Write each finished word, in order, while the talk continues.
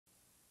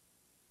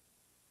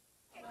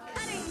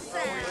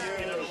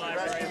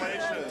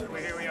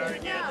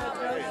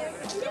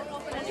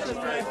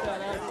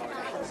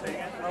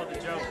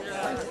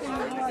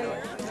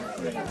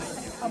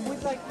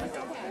We'd like to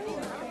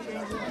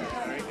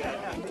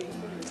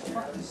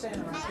front and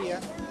center here.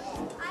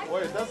 Boy,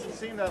 it doesn't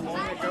seem that long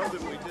ago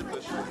that we did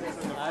the shovels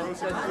and the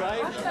frozen. That's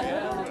right.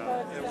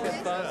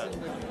 Yeah.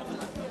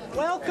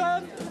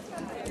 Welcome.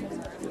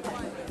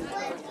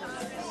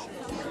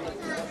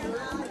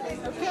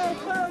 Okay,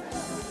 folks.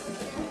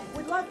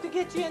 We'd love to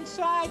get you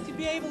inside to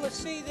be able to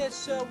see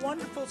this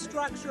wonderful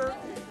structure.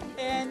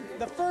 And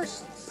the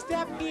first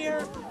step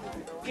here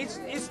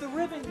is the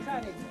ribbon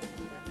cutting.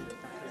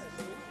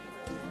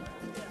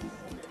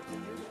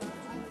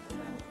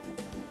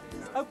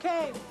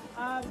 Okay,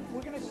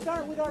 we're going to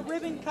start with our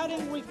ribbon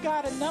cutting. We've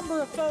got a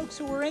number of folks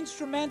who were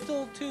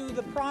instrumental to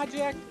the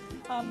project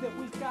that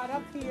we've got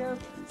up here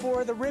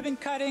for the ribbon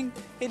cutting.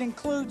 It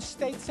includes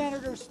State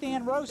Senator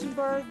Stan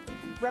Rosenberg,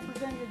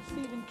 Representative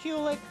Stephen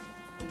Kulik,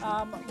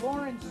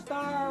 Lauren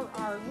Starr,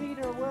 our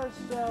leader.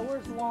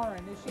 Where's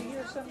Lauren? Is she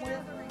here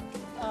somewhere?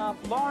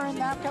 Lauren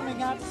now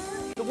coming up.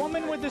 The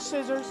woman with the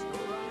scissors.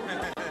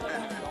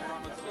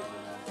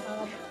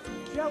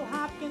 Joe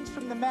Hopkins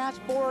from the Mass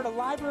Board of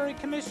Library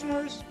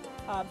Commissioners,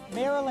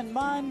 Marilyn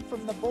Munn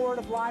from the Board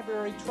of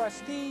Library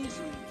Trustees,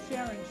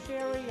 Sharon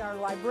Sherry, our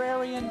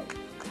librarian,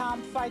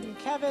 Tom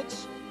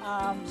Feidenkevich,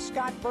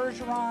 Scott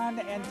Bergeron,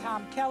 and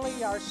Tom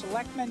Kelly, our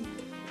selectmen.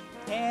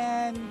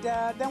 And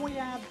then we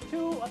have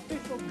two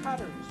official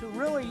cutters who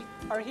really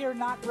are here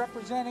not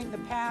representing the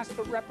past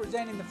but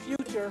representing the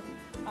future.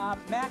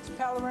 Max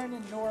Pellerin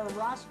and Nora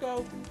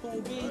Roscoe, who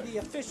will be the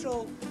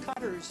official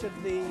cutters of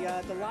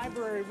the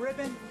library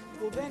ribbon.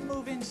 We'll then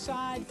move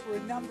inside for a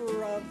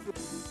number of...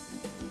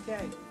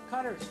 Okay,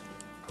 cutters.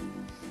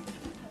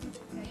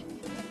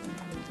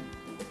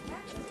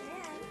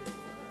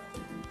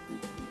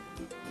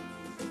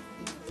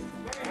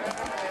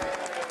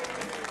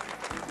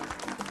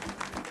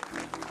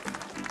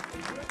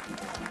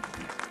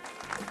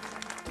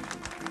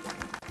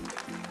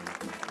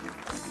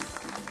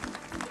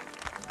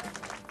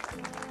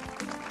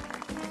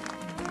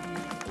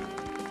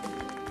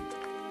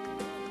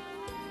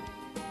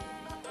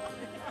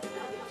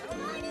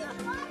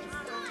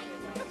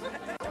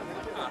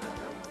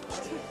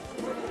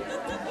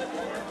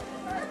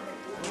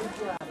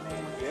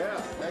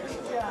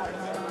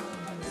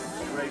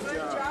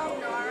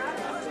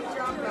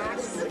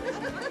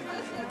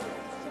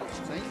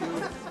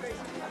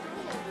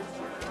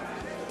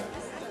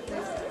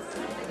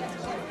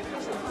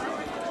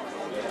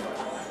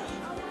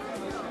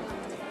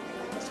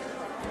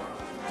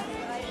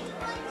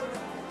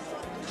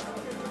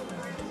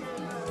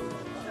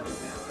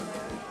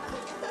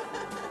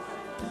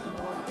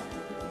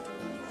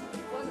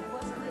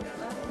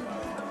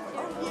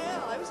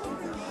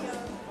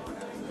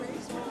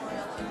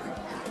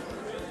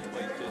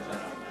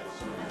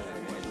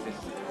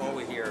 All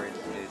we hear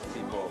is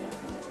people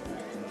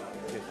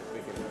just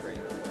speaking great.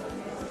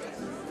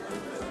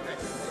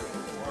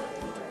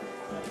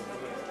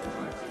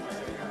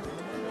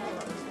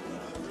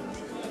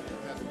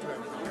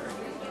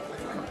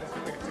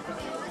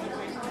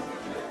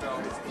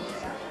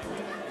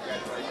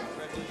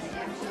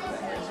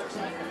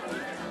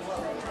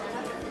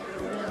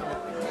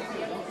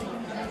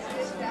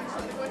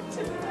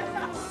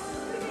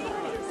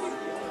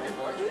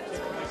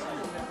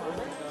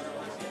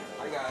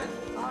 Hi guys.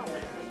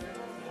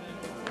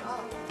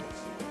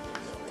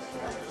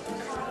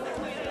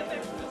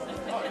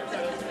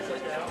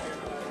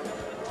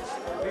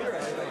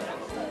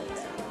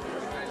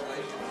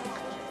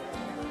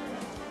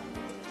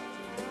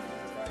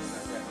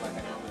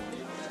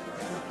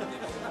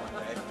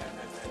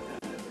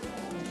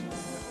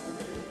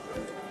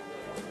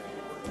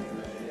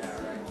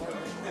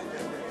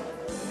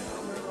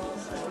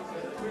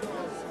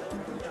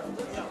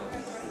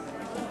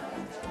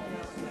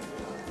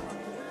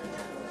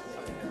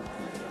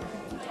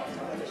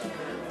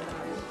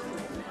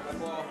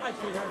 Hi,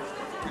 Peter.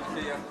 Good to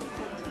see you.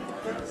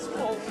 This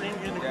whole thing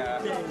in a good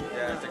day.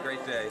 Yeah, it's a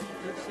great day.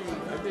 Good to see you.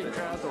 I'm being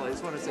traveled. I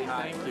just want to say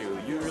thank you.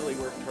 You really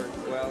worked hard.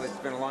 Well, it's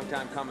been a long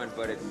time coming,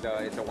 but it's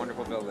a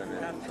wonderful building.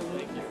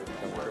 Absolutely.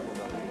 It's a wonderful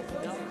building.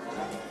 Yep.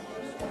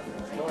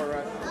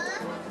 Laura.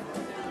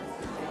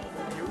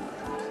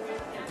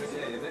 Good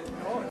day, isn't it?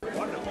 Oh,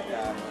 wonderful.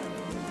 Yeah.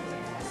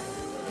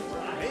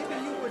 Maybe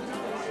you would know.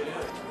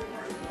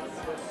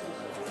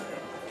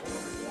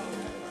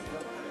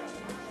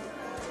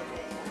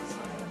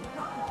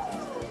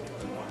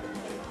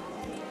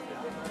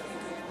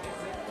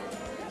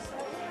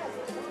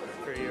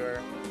 For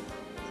your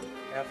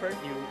effort,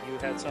 you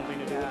had something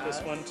to do with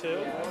this one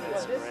too.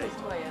 That's This great. is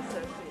my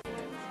associate.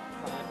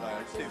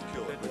 Steve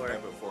Kulik, Good we've work.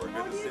 met before.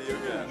 Good to see you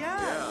again. Yeah.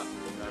 I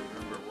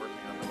remember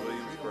working on the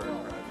Williamsburg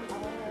project.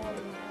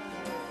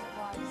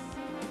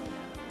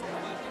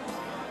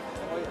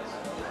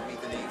 Meet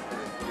the needs for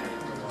this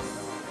community for a long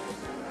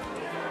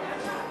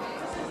time.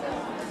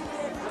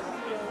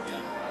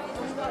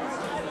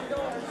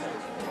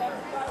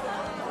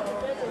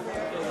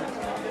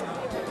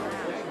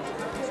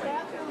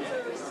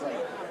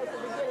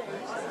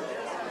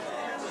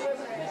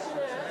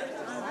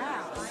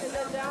 And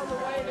then down the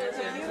way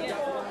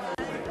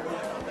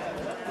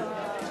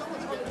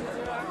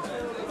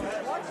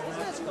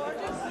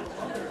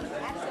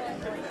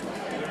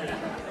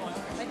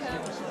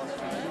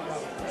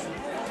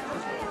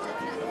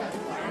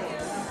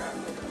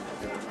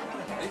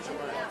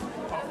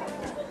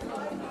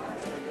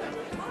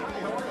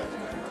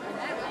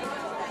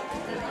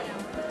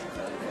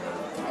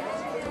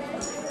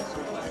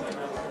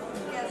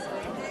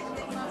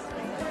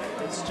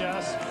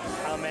just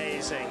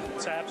amazing.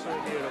 It's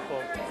absolutely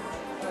beautiful.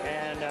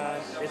 And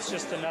it's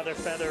just another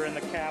feather in the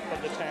cap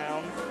of the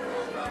town.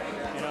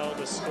 You know,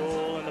 the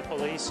school and the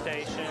police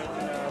station,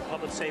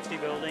 public safety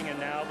building, and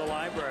now the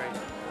library.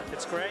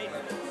 It's great.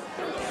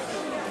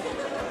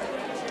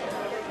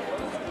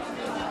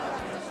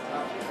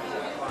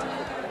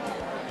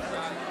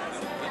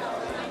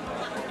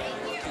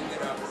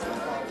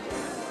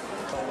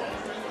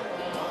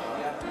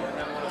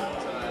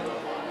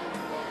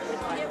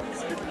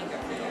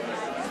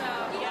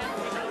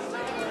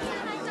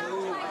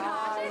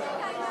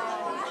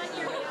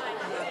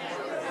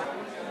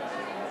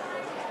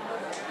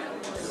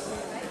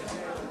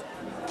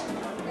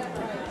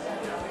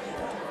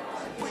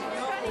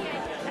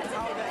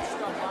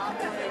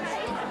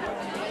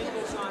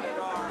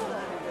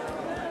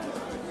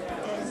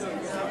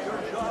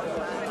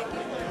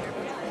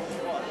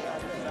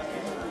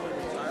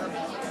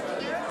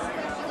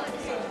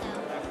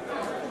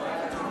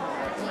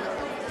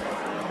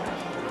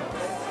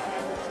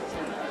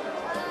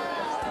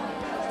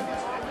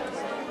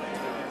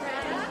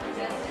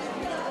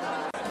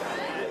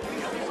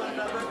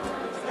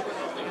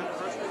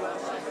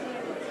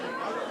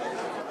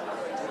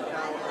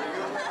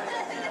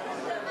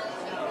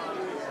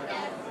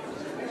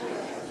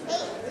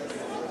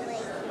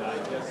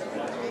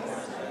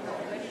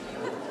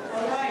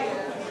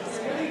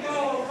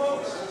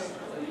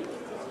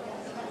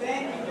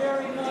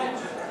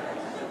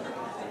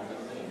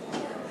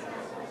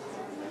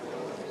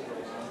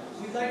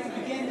 We'd like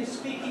to begin the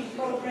speaking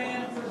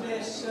program for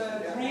this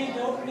grand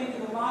opening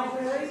of the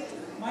library.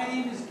 My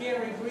name is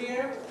Gary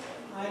Greer.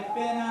 I've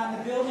been on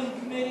the building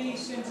committee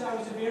since I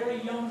was a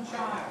very young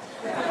child.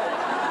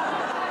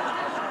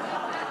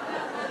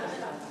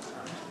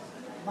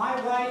 My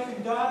wife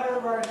and daughter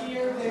are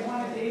here. They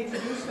wanted to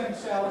introduce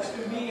themselves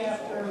to me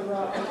after a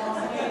long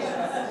days.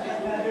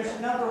 And there's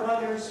a number of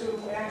others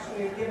who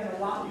actually have given a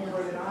lot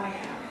more than I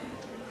have.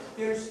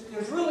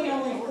 There's really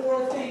only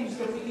 4 things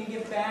that we can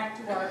give back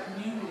to our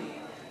community,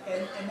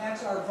 and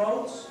that's our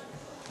votes,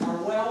 our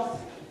wealth,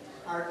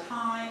 our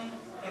time,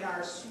 and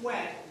our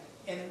sweat.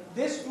 And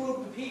this group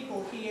of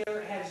people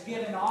here has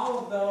given all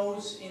of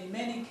those, in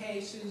many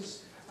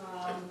cases,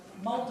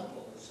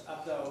 multiples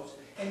of those.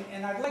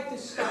 And I'd like to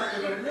start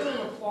with a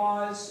little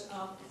applause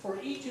for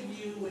each of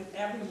you and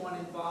everyone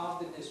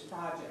involved in this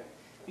project,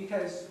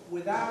 because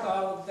without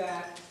all of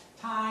that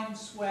time,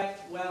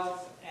 sweat,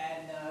 wealth,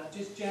 and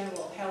just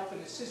general help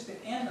and assistance,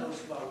 and those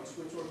votes,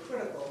 which were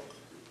critical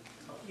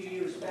a few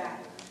years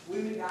back, we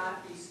would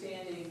not be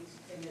standing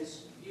in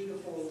this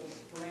beautiful,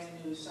 brand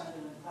new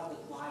Sunderland Public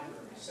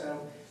Library.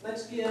 So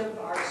let's give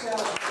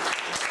ourselves...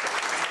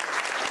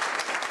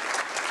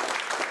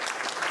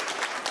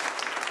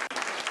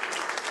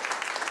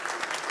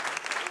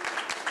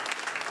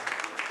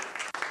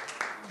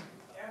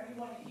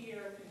 Everyone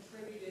here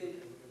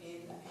contributed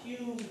in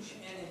huge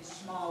and in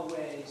small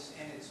ways,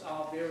 and it's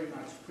all very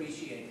much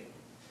appreciated.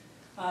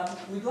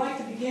 We'd like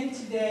to begin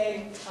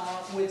today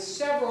with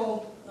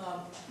several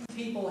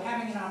people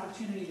having an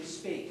opportunity to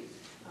speak,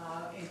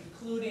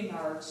 including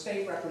our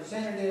state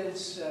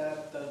representatives,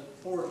 the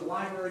Board of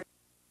Library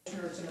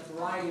Commissioners, and a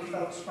variety of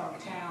folks from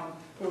town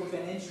who have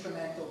been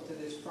instrumental to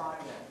this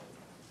project.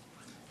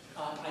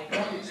 I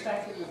don't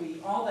expect it will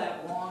be all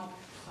that long,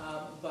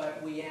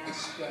 but we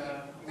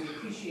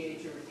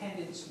appreciate your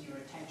attendance and your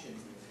attention.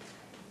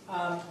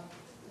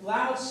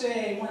 Lao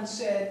Tse once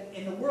said,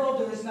 "In the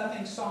world there is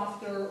nothing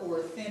softer or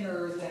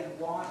thinner than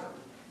water,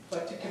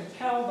 but to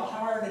compel the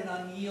hard and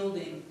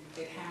unyielding,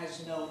 it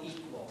has no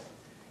equal."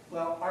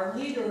 Well, our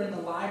leader in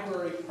the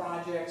library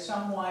project,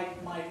 some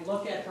might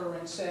look at her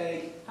and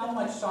say, how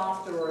much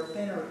softer or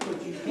thinner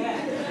could you get?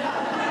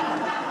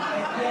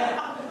 And yet,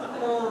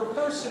 her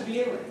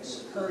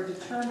perseverance, her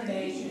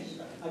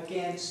determination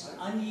against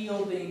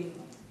unyielding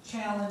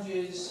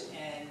challenges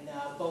and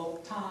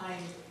both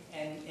time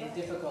and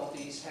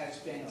difficulties has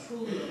been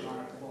truly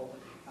remarkable.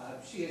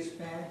 She has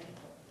been,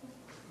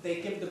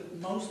 they give the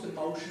most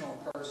emotional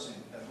person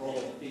the role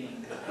of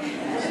being.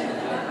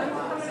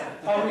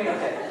 Oh,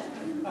 okay.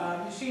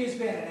 She has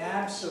been an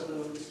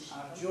absolute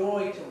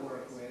joy to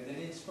work with,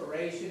 an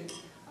inspiration.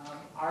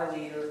 Our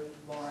leader,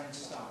 Lauren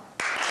Starr.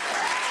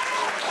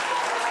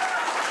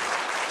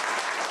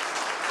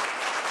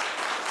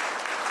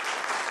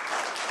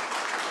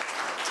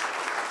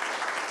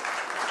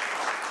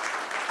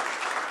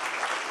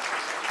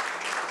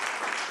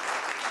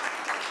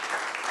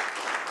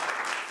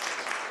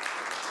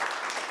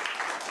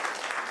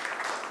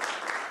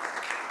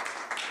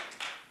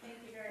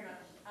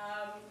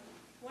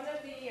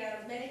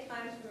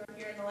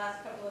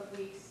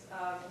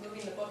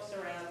 Moving the books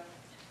around,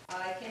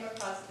 I came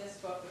across this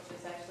book, which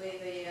is actually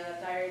the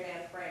Diary of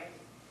Anne Frank,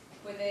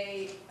 with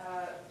a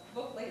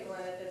book label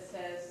in it that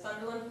says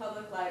Sunderland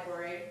Public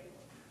Library.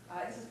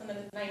 This is from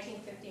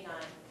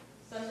 1959.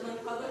 Sunderland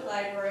Public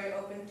Library,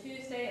 open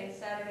Tuesday and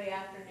Saturday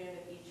afternoon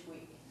of each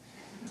week.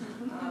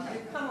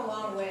 We've come a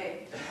long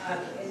way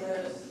in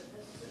those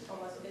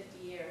almost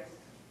 50 years.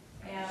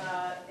 And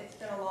it's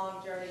been a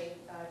long journey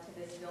to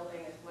this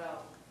building as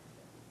well.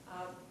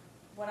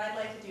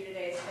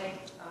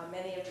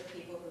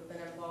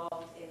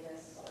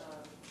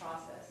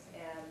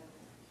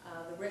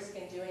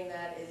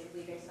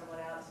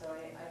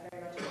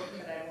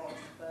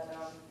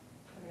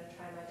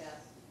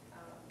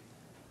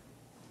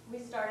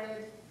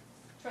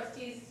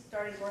 trustees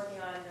started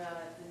working on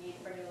the need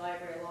for a new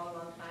library a long,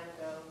 long time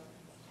ago.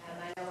 And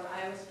I know when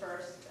I was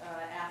first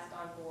asked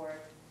on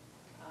board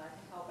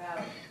to help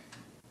out,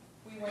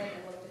 we went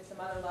and looked at some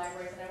other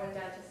libraries, and I went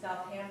down to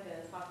Southampton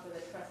and talked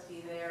with a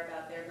trustee there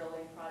about their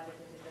building project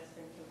that had just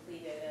been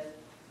completed.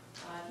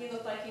 And he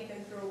looked like he'd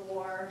been through a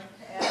war,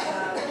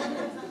 and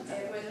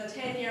it was a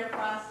 10-year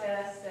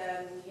process,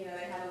 and they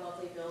had a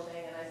lovely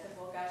building. And I said,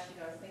 well, gosh,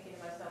 I was thinking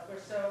to myself, we're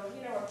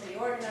we're pretty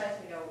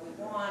organized, we know what we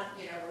want,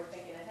 we're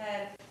thinking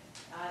ahead.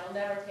 It'll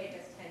never take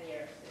us 10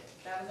 years.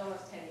 That was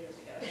almost 10 years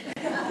ago.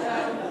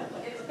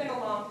 So it's been a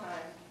long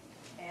time,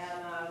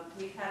 and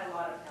we've had a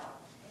lot of help.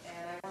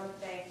 And I want to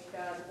thank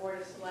the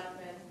Board of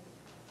Selectmen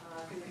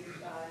who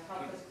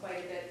helped us quite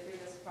a bit through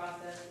this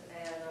process,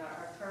 and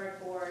our current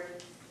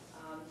board,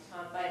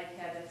 Tom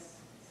Biden-Kevitz,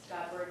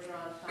 Scott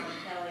Bergeron, Tom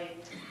Kelly,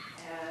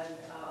 and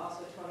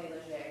also Tony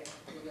Leger,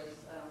 who was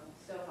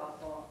so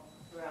helpful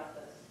throughout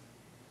this.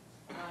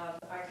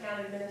 Our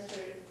town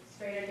administrator,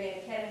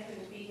 Dan Kennan,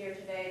 couldn't be here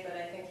today, but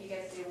I think he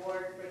gets the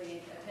award for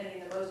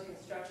attending the most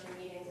construction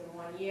meetings in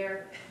 1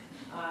 year.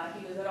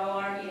 He was at all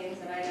our meetings,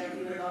 and I know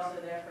he was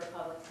also there for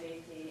public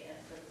safety and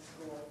for the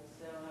school.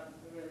 So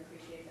we really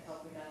appreciate the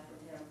help we got from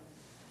him.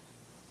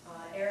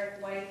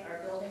 Eric White,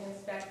 our building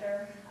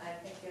inspector. I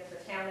think if the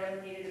town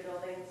ever needed a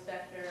building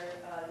inspector,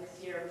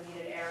 this year we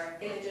needed Eric.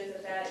 Images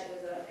of that,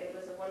 it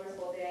was a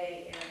wonderful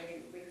day,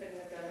 and we couldn't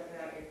have done it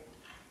without you.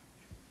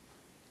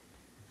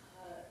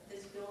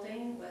 This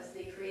building was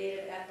the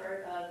creative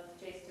effort of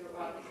J. Stewart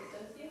Roberts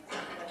Associates.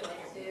 I'd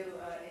like to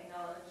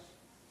acknowledge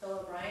Phil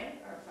O'Brien,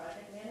 our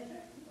project manager,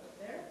 over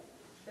there.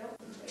 Phil,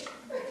 wait.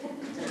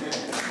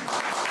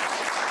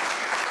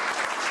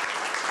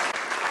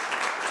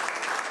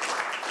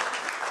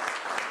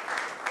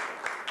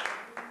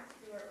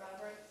 Stewart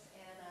Roberts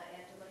and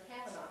Angela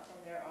Kavanaugh from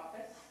their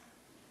office.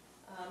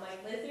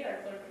 Mike Lizzie, our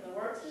clerk of the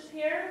works, is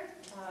here.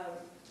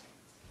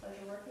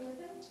 Pleasure working with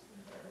him.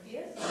 There he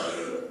is.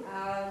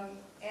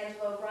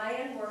 Angela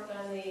O'Brien worked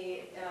on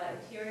the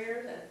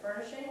interiors and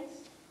furnishings.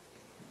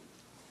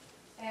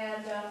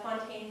 And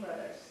Fontaine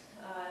Brothers.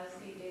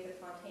 Steve David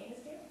Fontaine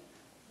is here.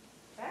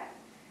 Okay.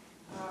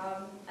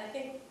 I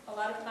think a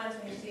lot of times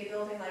when you see a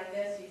building like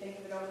this, you think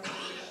of it almost as a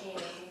machine.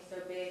 It seems so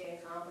big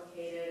and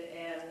complicated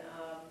and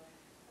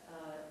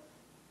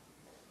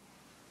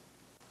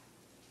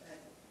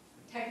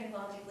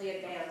technologically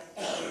advanced.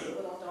 It's a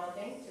little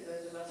daunting to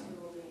those of us who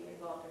will be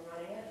involved in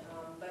running it.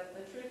 But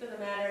the truth of the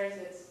matter is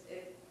it's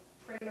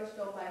pretty much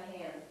built by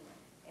hand.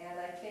 And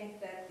I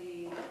think that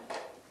the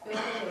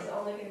building is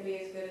only going to be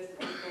as good as the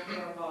people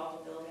who are involved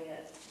in building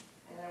it.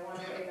 And I want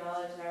to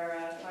acknowledge our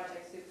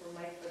project super,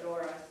 Mike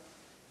Fedora,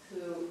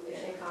 who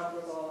is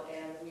incomparable,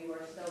 and we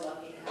were so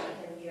lucky to have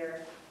him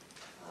here.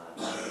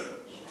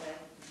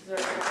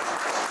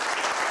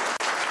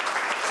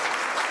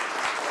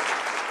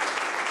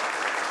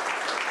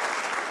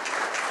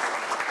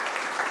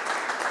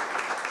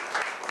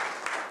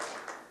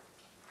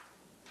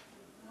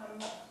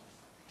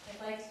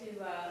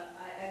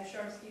 I'm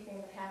sure I'm speaking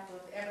on behalf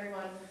of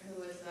everyone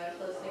who is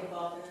closely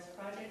involved in this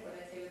project. When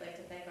I say we'd like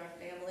to thank our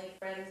family,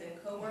 friends, and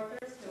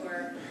co-workers who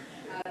are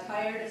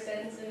tired of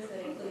sentences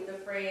that include the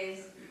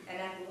phrase, "and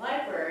at the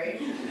library."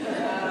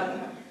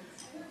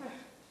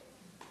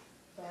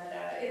 But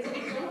it's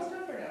almost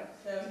over now.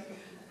 So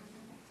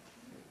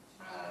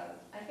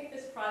I think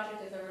this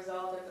project is a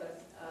result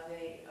of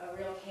a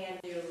real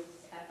can-do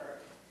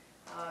effort.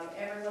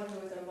 Everyone who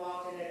was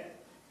involved in it,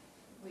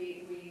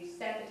 we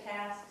set the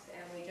tasks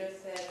and we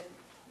just said,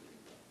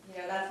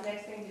 that's the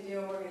next thing to do,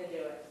 and we're going to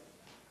do it.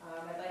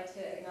 I'd like to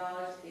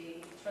acknowledge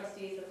the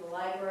trustees of the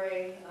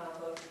library,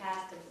 both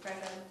past and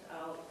present.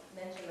 I'll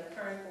mention the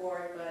current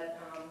board, but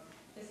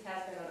this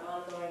has been an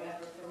ongoing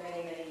effort for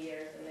many, many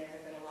years, and there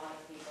have been a lot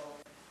of people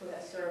who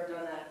have served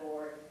on that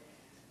board.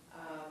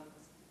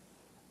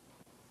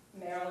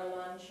 Marilyn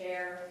Munn,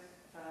 Chair,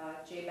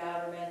 Jay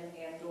Bowerman,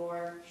 Ann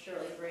Dorr,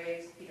 Shirley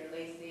Graves, Peter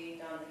Lacey,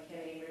 Don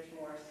McKinney, Rich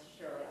Morris,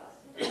 Shirley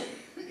Austin.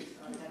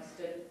 Have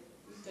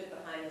stood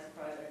behind this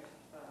project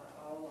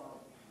all along.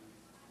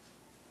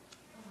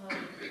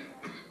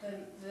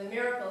 The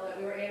miracle that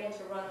we were able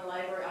to run the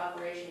library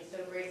operation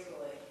so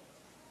gracefully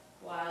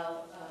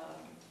while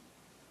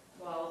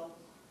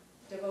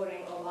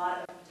devoting a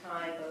lot of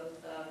time,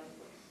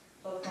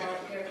 both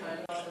volunteer time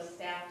and also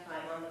staff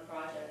time on the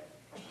project,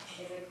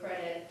 is a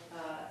credit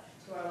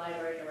to our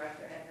library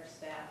director and her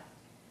staff.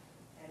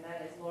 And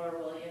that is Laura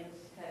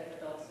Williams, Head of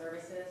Adult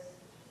Services,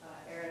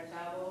 Erin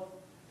Tabo,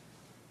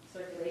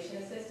 Circulation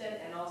Assistant,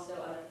 and also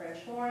on the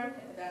French horn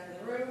at the back of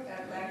the room,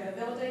 at the back of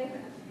the building,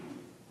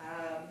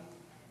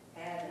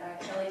 and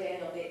Kelly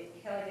Daniels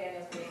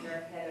Baker,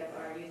 Head of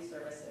our Youth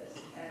Services,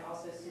 and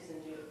also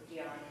Susan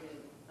Dion, who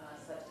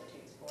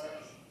substitutes for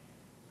us.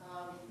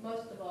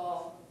 Most of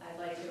all, I'd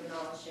like to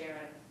acknowledge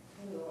Sharon,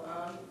 who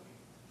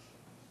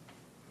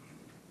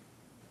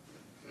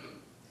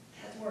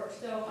has worked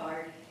so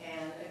hard,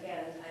 and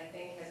again, I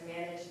think has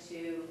managed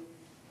to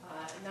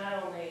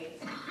not only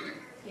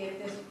give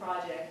this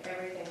project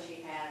everything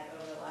she had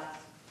over the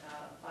last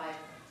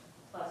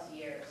 5+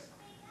 years,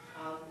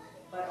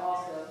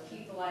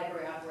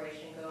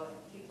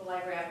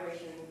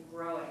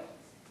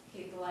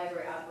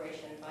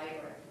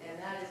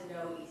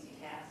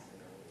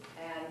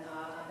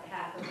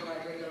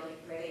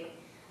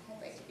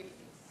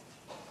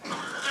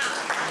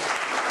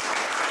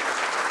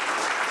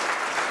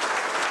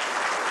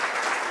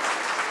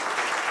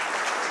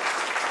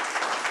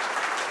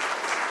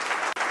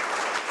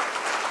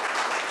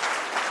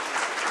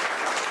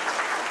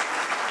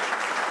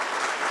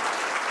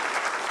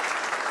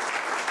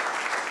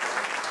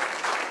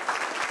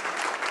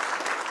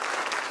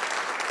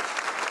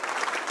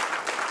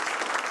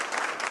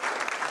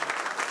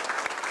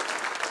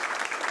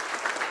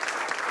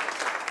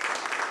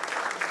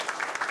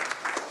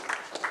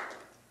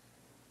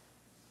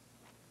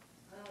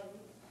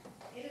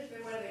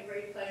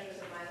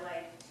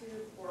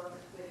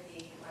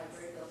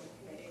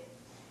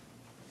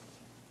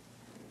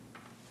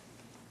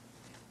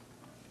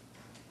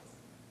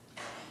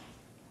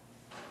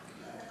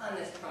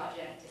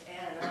 project,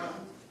 and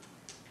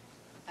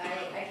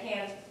I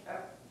can't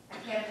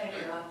thank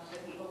enough the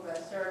people who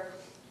have served.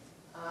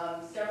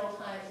 Several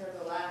times over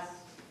the last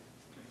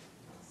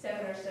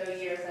 7 or so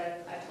years,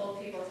 I've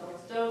told people it's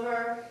almost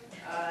over.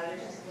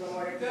 There's just a little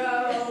more to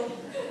go.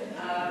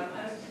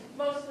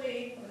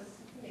 Mostly, it was,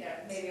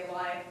 maybe a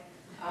lie.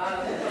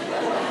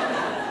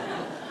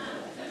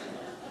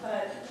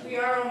 But we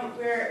are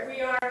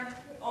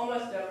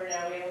almost over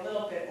now. We have a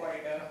little bit more to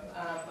go.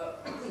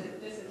 But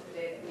this is the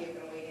day that we've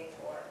been waiting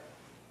for,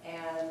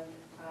 and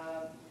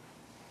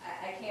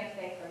I can't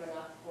thank them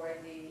enough for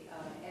the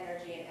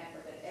energy and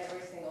effort that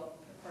every single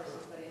person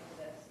put into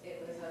this.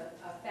 It was a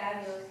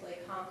fabulously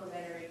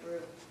complimentary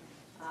group.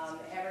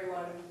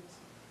 Everyone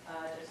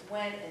just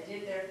went and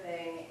did their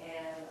thing,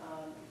 and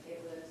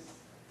it was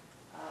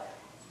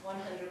 100%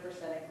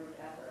 a group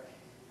effort.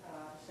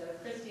 So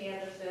Christy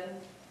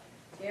Anderson,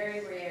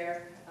 Gary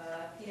Greer,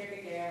 Peter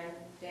Gagarin,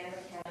 Dan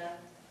McKenna,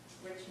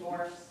 Rich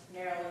Morse,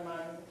 Marilyn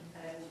Munn,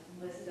 and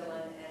Liz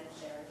Dillon, and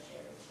Sharon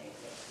Sherry. Thank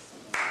you.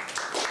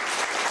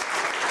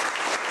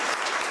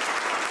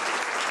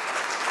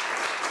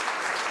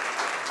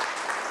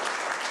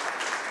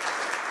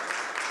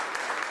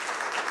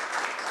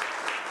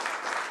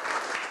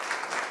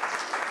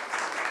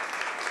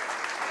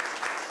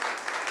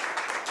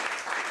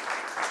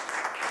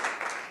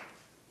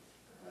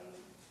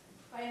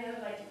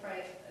 I'd like to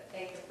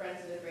thank the Friends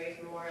of the Graves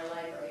Memorial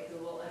Library, who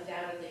will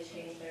undoubtedly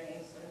change their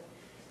name soon.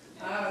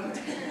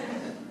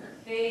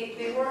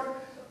 They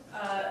work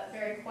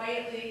very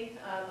quietly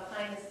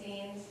behind the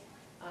scenes.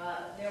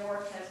 Their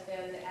work has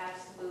been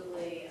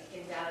absolutely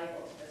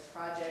invaluable to this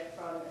project,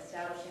 from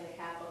establishing the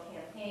capital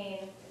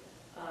campaign,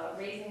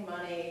 raising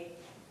money,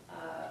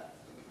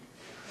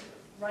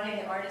 running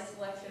the artist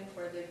selection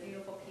for the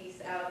beautiful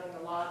piece out in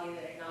the lobby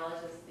that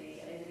acknowledges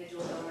the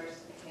individual donors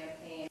to the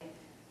campaign,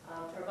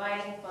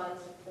 providing fund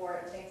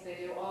support, things they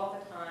do all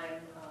the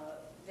time.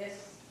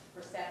 This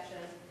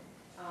reception,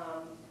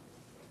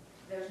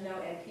 there's no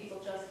end. People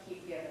just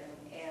keep giving.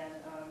 And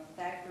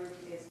that group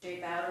is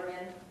Jay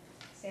Bowderman,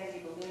 Sandy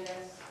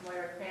Balunas,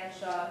 Moira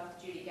Cranshaw,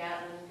 Judy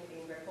Gatlin,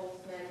 Ingrid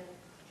Holtzman,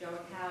 Joe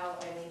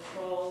McCow, Eileen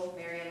Kroll,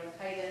 Marianne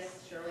Lakaitis,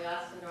 Shirley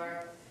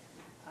Ostenor,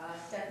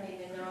 Stephanie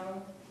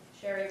Mignon,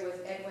 Sherry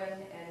Woods Edwin,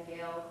 and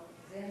Gail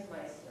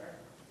Zinsmeister.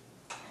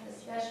 And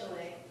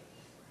especially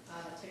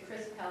to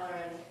Chris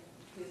Pellerin,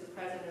 who's the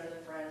president of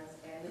the Friends,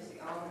 and Lucy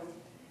Almond,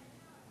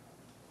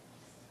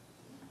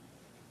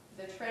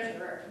 the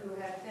treasurer, who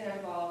has been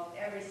involved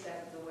every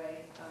step of the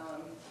way,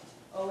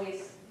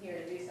 always here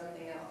to do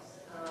something else.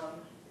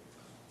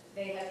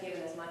 They have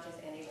given as much as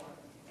anyone,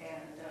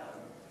 and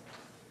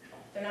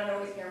they're not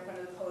always here in front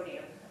of the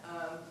podium,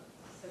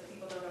 so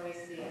people don't always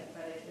see it,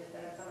 but it's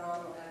been a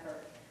phenomenal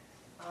effort.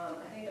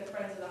 I think the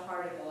Friends are the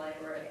heart of the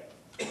library,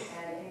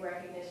 and in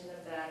recognition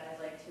of that, I'd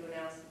like to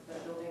announce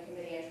that the building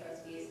committee and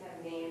trustees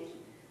have named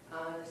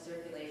the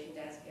circulation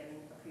desk in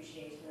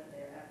appreciation of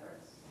their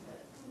efforts.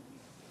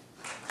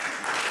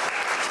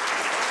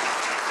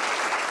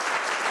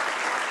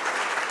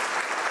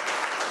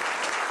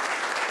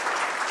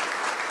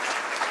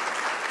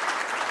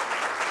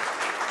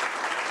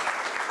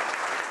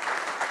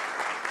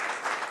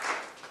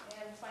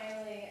 And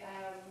finally,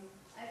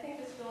 I think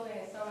this building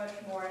is so much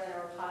more than a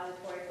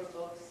repository for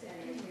books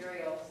and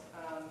materials.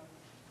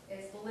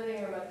 It's the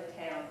living room of the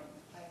town.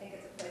 I think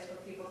it's a place where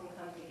people can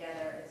come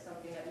together. It's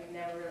something that we've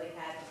never really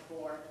had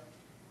before.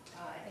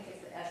 I think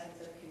it's the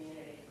essence of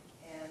community.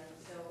 And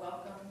so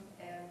welcome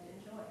and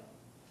enjoy.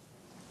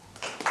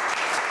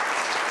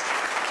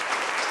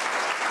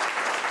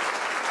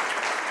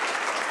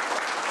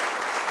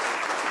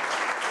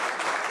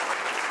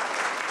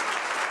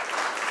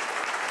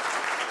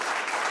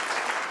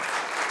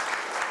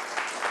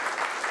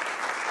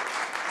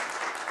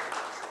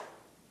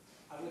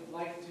 I would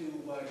like to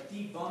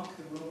debunk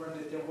the rumor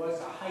that there was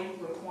a height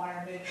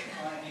requirement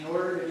in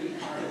order to be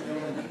part of the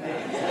building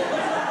committee.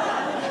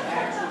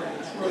 Actually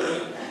true,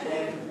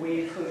 and we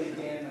included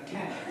Dan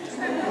McKenna.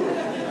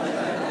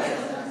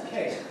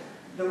 Okay,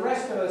 the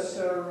rest of us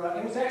are,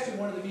 it was actually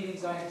one of the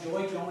meetings I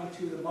enjoyed going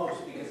to the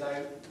most because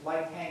I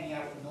like hanging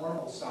out with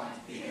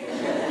normal-sized people.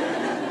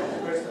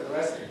 The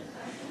rest of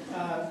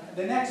them.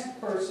 The next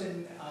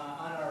person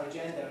on our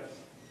agenda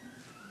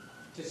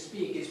to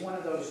speak is one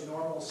of those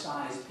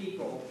normal-sized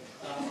people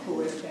who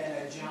has been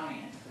a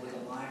giant for the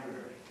library.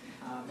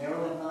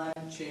 Marilyn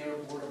Munn, Chair,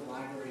 Board of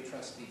Library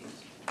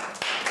Trustees.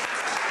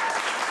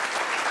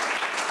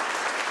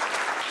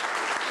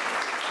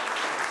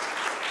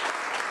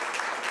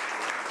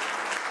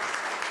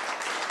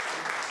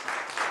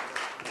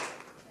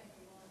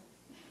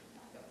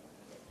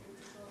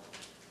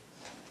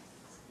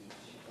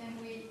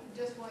 And we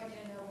just want you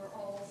to know we're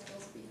all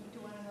still speaking to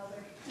one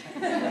another.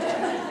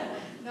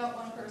 Not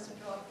one person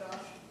dropped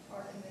off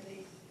our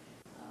committee.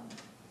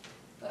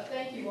 But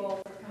thank you all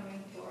for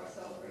coming to our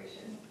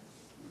celebration.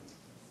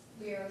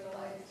 We are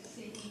delighted to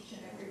see each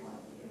and every one of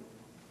you.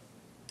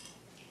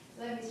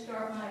 Let me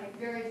start my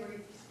very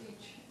brief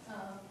speech.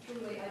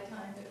 Truly, I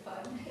timed it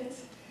 5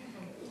 minutes,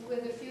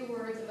 with a few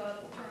words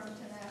about the term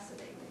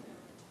tenacity.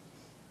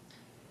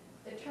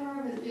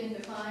 been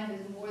defined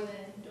as more than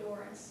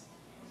endurance.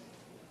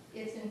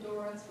 It's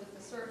endurance with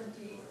the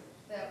certainty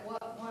that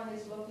what one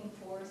is looking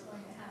for is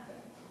going to happen.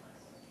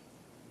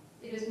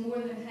 It is more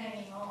than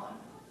hanging on.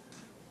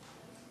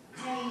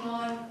 Hanging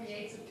on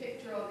creates a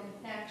picture of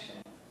inaction,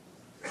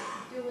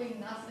 doing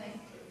nothing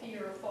for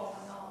fear of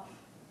falling off.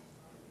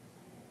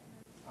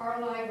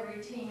 Our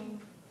library team,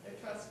 the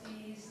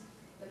trustees,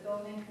 the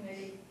building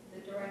committee,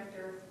 the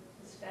director,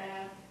 the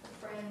staff,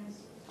 the friends,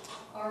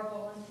 our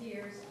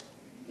volunteers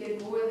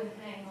did more than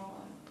hang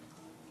on.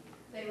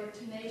 They were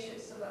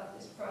tenacious about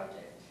this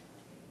project.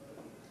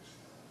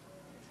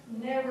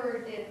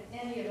 Never did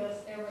any of us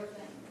ever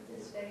think that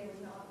this day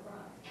would not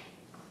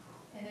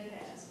arrive, and it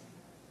has.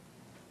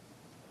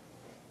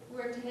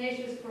 We're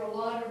tenacious for a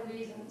lot of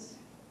reasons.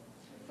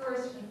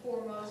 First and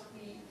foremost,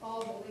 we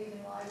all believe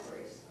in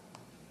libraries.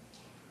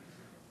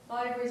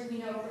 Libraries, we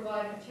know,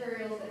 provide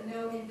materials that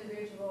no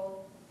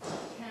individual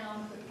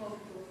town could hope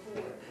to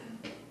afford.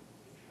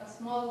 A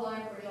small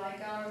library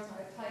like ours on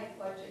a tight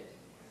budget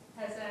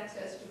has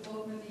access to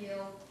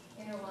bookmobile,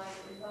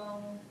 interlibrary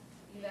loan,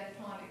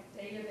 electronic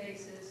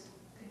databases,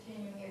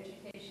 continuing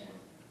education,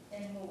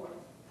 and more.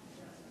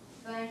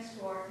 Thanks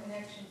to our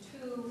connection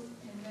to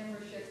and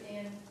membership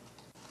in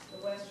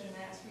the Western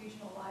Mass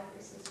Regional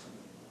Library System,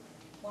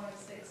 one of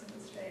 6 in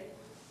the state.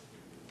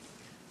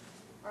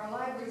 Our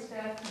library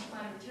staff can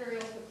find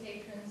materials for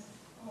patrons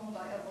owned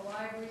by other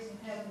libraries and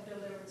have them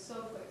delivered so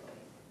quickly.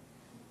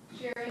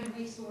 Sharing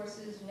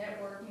resources,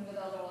 networking with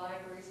other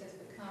libraries has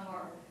become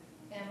our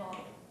MO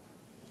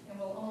and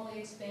will only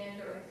expand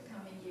during the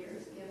coming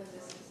years given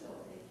this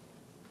facility.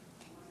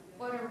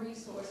 What a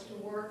resource to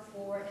work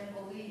for and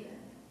believe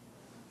in.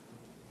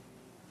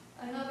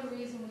 Another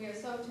reason we are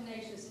so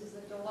tenacious is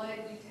the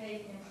delight we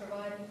take in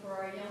providing for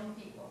our young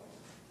people.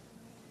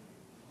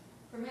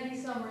 For many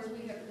summers,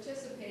 we have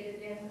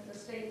participated in the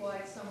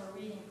statewide summer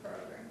reading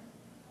program.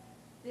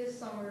 This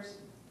summer's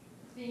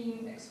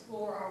theme,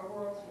 Explore Our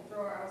Worlds, will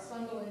draw our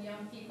Sunderland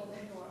young people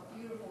into our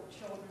beautiful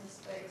children's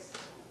space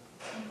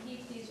and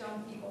keep these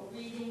young people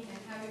reading and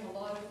having a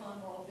lot of fun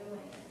while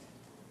doing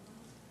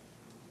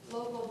it.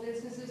 Local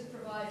businesses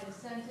provide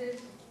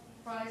incentives,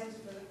 prizes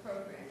for the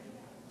program,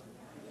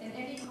 and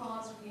any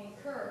cost we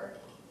incur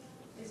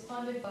is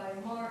funded by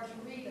March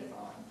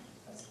Readathon,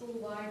 a school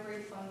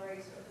library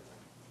fundraiser.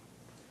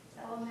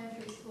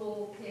 Elementary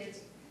school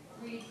kids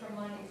read for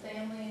money.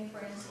 Family and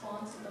friends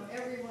sponsor them.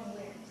 Everyone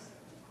wins.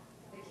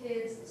 The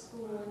kids, the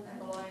school,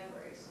 and the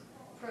libraries.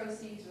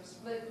 Proceeds are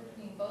split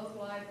between both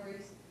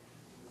libraries.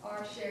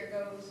 Our share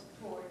goes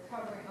toward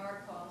covering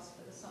our costs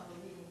for the summer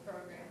reading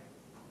program.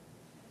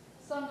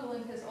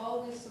 Sunderland has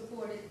always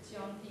supported its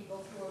young people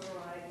through a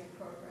variety of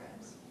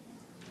programs.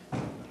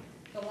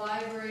 The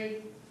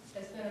library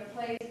has been a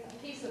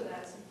piece of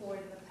that support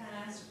in the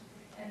past,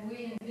 and we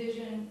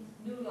envision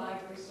new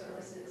library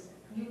services,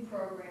 new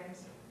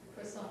programs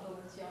for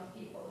Sunderland's young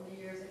people in the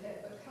years ahead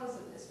because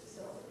of this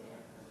facility.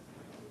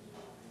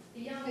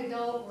 The young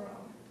adult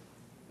room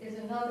is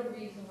another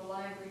reason the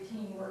library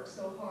team works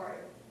so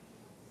hard.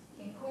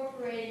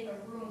 Incorporating a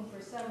room for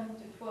 7th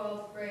to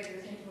 12th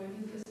graders into a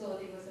new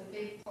facility was a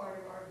big part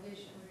of our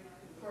vision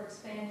for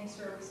expanding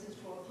services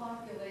to a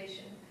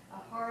population, a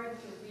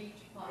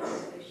hard-to-reach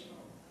population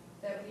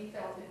that we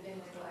felt had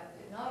been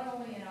neglected, not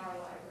only in our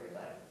library,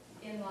 but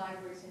in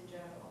libraries in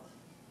general.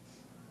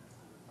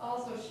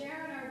 Also,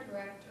 Sharon, our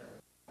director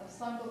of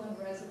Sunderland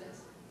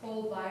residents,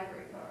 hold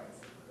library cards.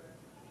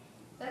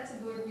 That's a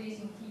good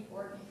reason to keep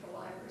working for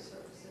library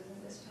services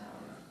in this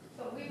town.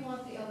 But we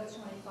want the other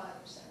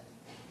 25%.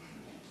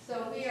 So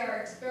we are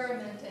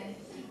experimenting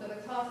with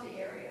a coffee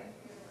area,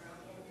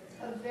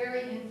 a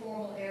very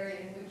informal area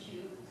in which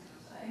you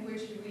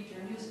read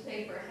your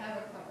newspaper, have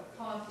a cup of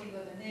coffee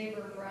with a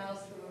neighbor,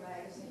 browse through a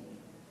magazine.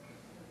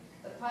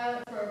 The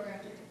pilot program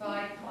to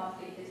provide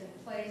coffee is in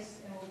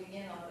place and will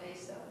begin on May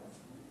 7th.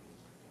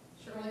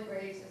 Shirley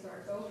Graves is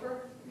our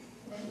gopher,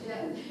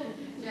 and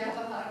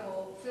Jaffa Hut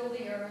will fill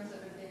the urns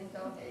that have been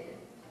donated.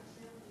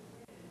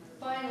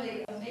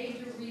 Finally, a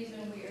major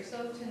reason we are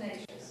so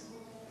tenacious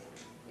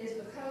is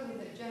because of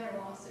the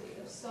generosity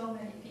of so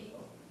many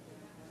people.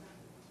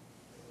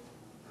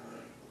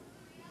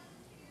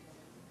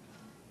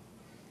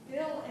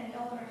 Bill and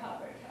Eleanor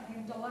Hubbard, I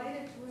am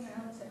delighted to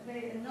announce, have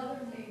made another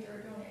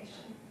major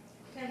donation,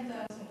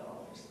 $10,000,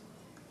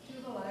 to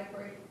the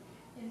library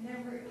in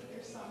memory of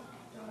their son,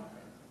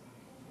 Jonathan.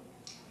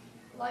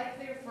 Like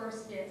their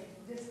first gift,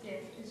 this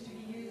gift is to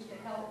be used to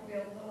help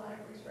build the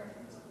library's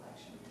reference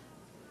collection.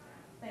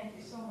 Thank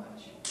you so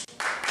much.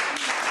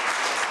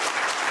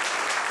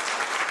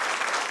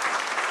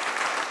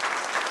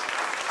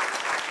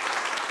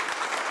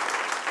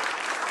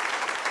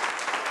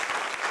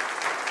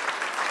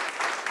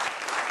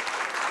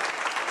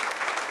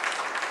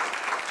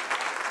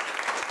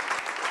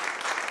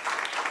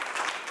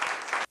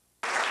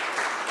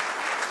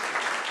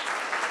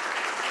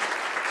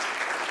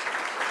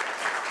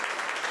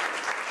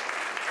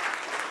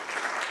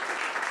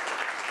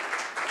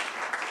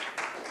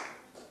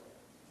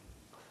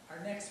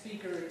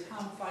 Speaker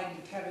Tom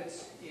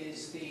Feigen-Kevitz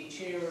is the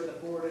chair of the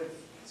Board of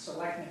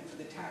selectman for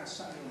the town of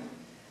Sunderland.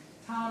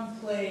 Tom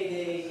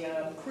played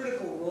a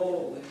critical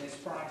role in this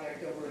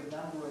project over a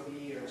number of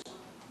years.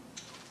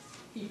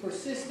 He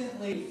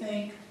persistently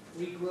think,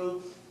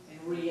 regroup, and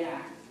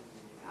react.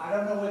 I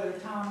don't know whether,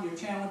 Tom, your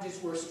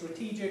challenges were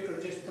strategic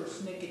or just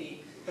persnickety,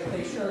 but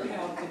they sure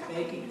helped in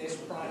making this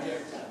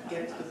project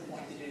get to the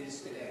point that it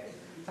is today.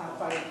 Tom,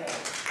 fight ahead.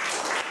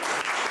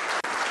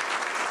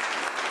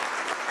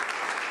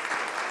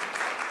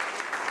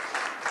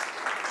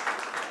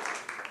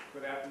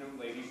 Good afternoon,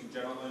 ladies and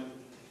gentlemen,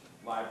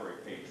 library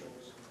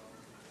patrons.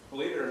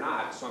 Believe it or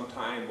not,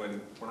 sometime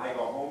when I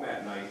go home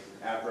at night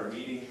after a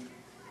meeting,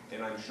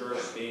 and I'm sure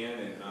Stan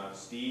and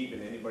Steve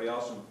and anybody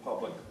else in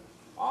public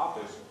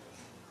office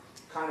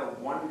kind of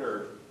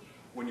wonder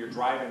when you're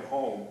driving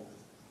home,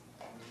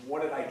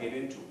 what did I get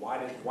into? Why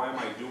am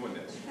I doing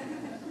this?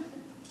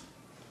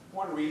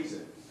 One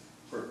reason,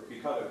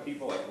 because of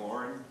people like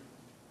Lauren,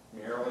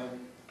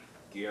 Marilyn,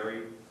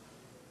 Gary,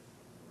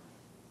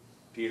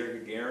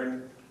 Peter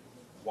Gagarin,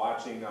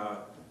 watching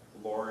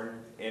Lauren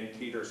and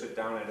Peter sit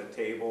down at a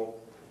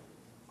table.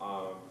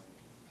 I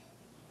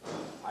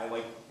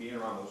like being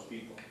around those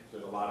people.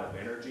 There's a lot of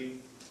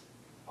energy,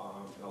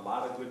 and a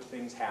lot of good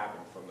things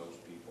happen from those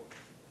people.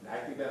 And I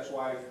think that's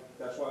why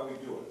we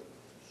do it.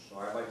 So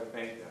I'd like to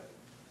thank them.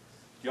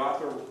 The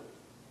author,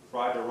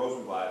 Roger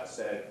Rosenblatt,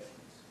 said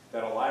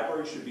that a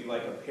library should be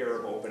like a pair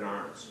of open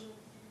arms.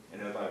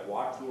 And as I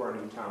walked through our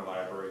new town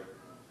library,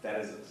 that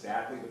is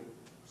exactly the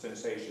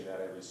sensation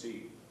that I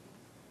received.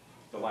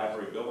 The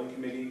library building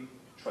committee,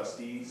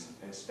 trustees,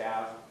 and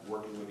staff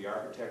working with the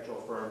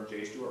architectural firm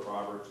J. Stewart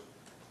Roberts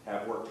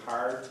have worked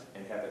hard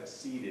and have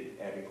exceeded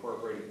at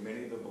incorporating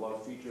many of the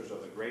beloved features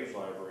of the Graves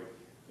Library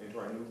into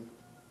our new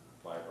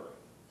library.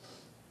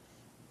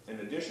 In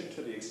addition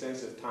to the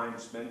extensive time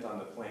spent on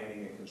the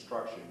planning and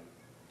construction,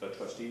 the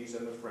trustees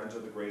and the Friends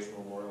of the Graves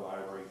Memorial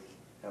Library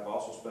have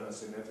also spent a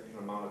significant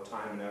amount of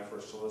time and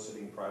effort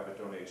soliciting private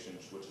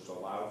donations, which has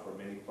allowed for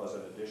many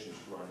pleasant additions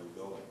to our new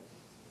building.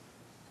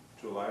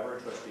 To the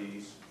library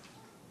trustees,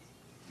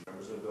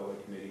 members of the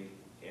building committee,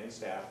 and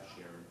staff,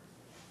 Sharon,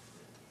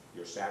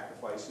 your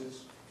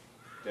sacrifices,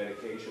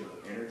 dedication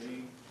of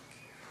energy,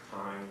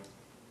 time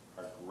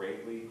are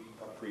greatly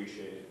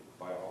appreciated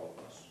by all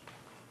of us.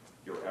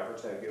 Your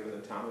efforts have given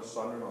the town of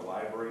Sunderland a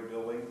library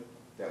building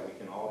that we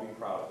can all be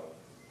proud of.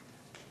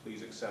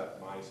 Please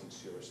accept my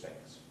sincerest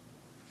thanks.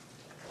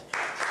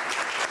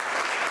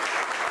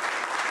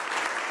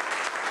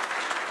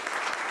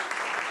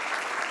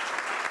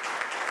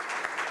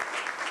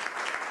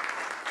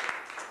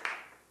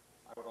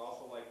 I would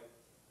also like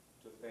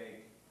to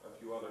thank a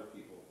few other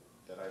people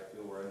that I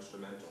feel were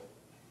instrumental.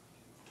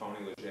 Tony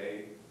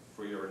Leger,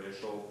 for your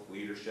initial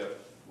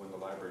leadership when the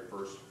library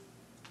first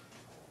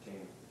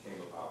came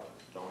about.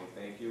 Tony,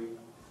 thank you.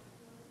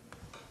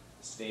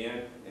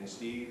 Stan and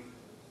Steve,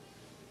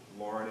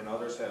 Lauren and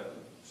others have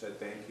said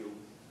thank you,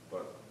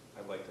 but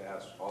I'd like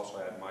to also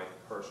add my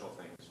personal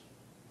thanks.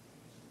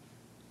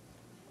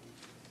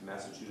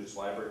 Massachusetts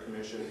Library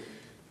Commission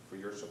for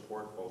your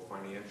support, both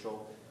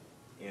financial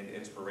and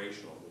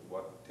inspirational, with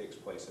what takes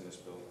place in this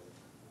building.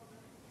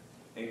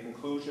 In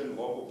conclusion,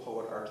 local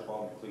poet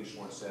Archibald MacLeish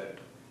once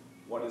said,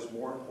 "What is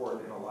more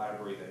important in a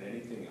library than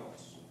anything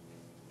else,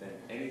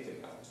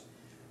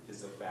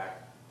 is the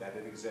fact that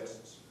it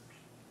exists.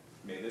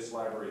 May this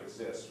library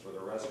exist for the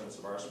residents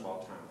of our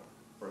small town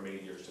for many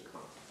years to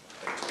come."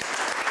 Thank you.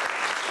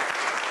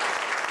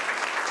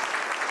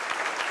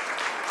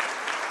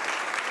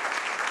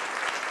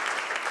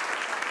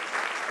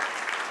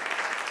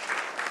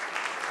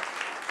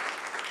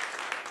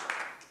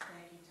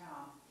 Thank you,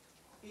 Tom.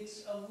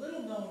 It's a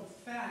little known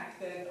fact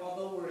that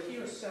although we're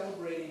here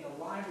celebrating a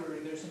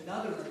library, there's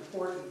another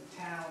important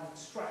town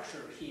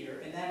structure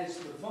here, and that is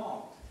the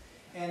vault.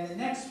 And the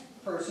next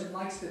person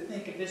likes to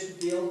think of this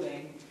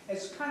building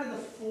as kind of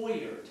the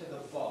foyer to the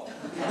vault.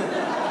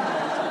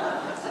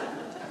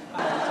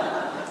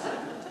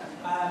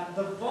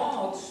 The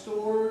vault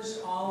stores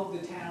all of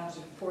the town's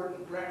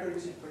important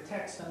records and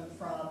protects them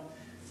from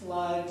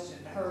floods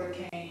and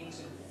hurricanes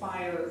and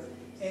fire.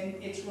 And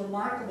it's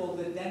remarkable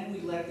that then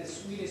we let the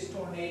sweetest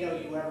tornado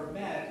you ever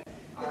met,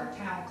 our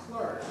town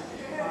clerk,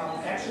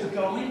 actually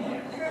go in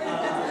there.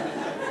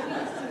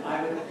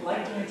 I would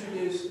like to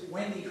introduce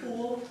Wendy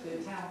Houle, the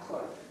town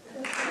clerk.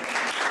 Good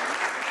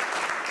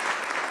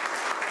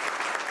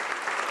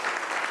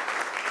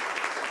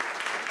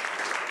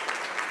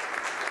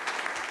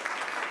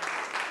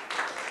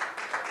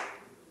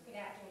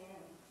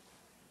afternoon.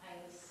 I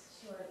was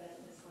sure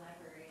that this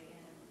library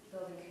and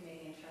building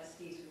committee and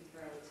trustees would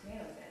throw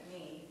tomatoes at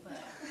me,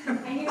 but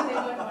I knew they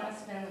wouldn't want to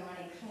spend the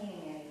money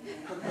cleaning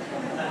anything. So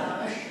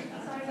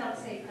I felt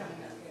safe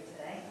coming up here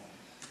today.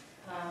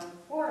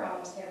 For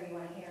almost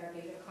everyone here, a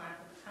big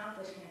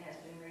accomplishment has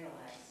been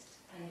realized.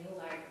 A new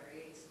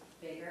library. It's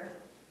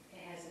bigger,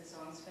 it has its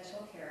own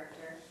special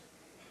character,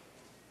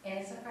 and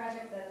it's a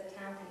project that the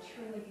town can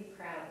truly be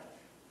proud of.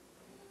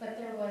 But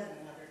there was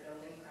another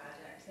building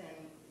project,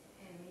 and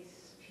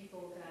these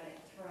people got it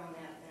thrown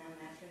at them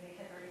after they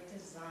had already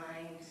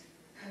designed,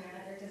 and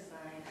had their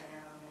design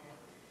down, and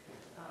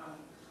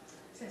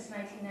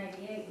since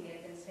 1998, we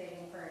had been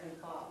saving for a new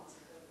vault.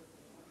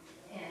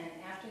 And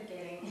after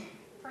getting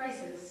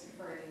prices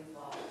for a new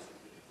vault,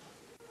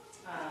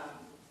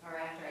 or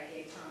after I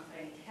gave Tom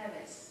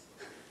Kevitz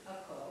a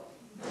quote,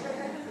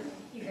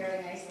 he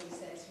very nicely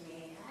said to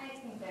me, I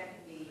think that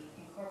could be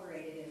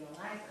incorporated in the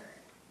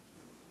library.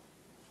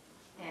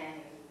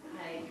 And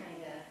I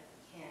kind of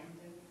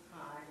hemmed and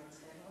hawed and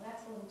said, well,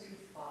 that's a little too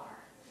far.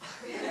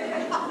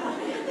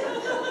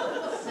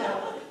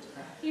 So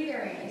he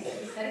very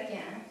nicely said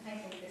again, I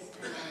think this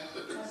time out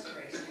of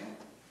frustration,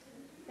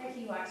 that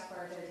he walks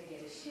farther to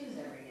get his shoes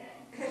every day.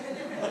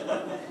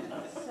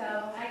 So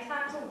I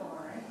talked to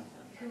Lauren,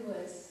 who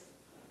didn't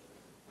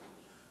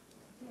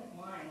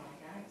whine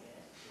like I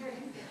did.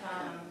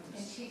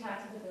 And she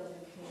talked to the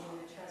building committee and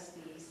the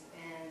trustees,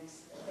 and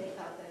they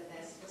felt that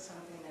this was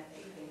something that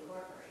they could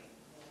incorporate.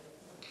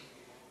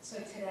 So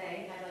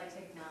today, I'd like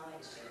to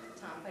acknowledge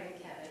Tom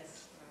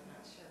Kevitz, I'm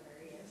not sure where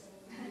he is,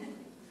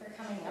 for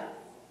coming up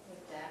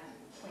with that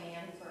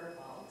plan for a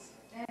vault,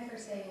 and for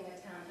saving the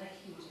town a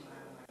huge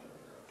amount of money,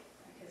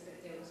 because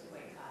it was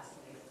quite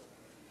costly.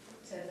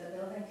 To the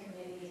building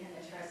committee and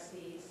the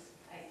trustees,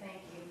 I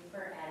thank you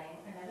for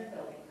adding another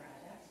building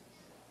project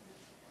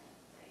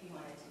that you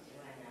wanted to do,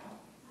 I know,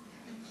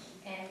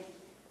 and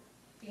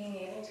being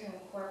able to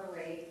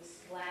incorporate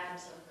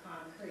slabs of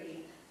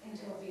concrete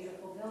into a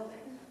beautiful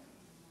building.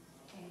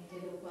 And you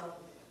did it well,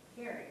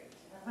 period.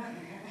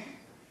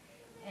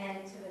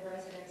 And to the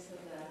residents of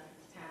the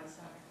town of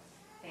Sunderland,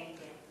 thank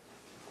you.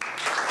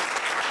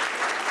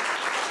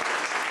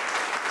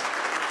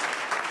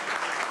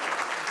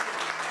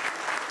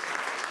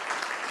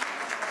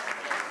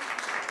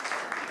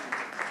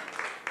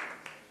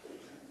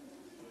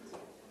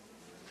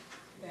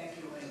 Thank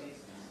you, Wendy.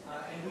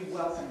 And we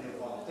welcome your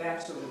vault,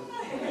 absolutely.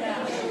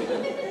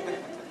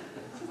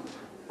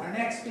 Our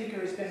next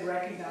speaker has been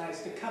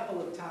recognized a couple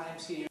of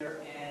times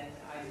here, and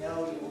I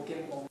know you will give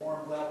him a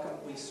warm welcome.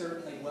 We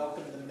certainly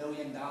welcome the $1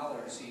 million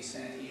he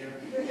sent here.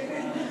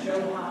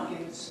 Joe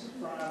Hopkins,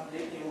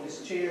 who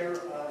was chair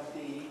of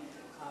the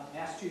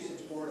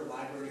Massachusetts Board of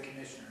Library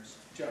Commissioners.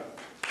 Joe.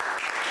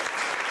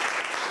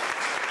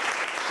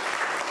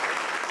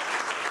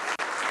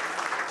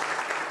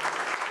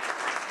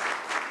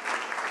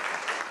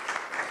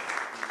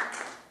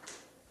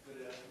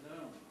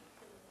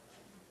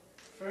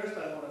 First,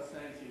 I want to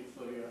thank you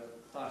for your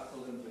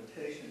thoughtful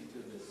invitation to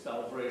this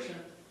celebration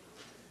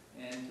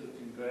and to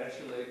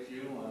congratulate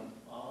you on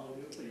all of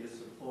you for your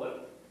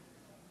support,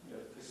 your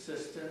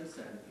persistence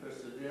and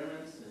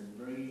perseverance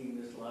in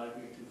bringing this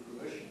library to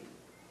fruition.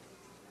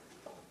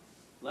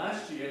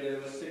 Last year, there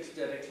were 6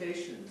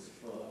 dedications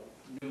for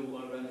new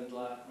or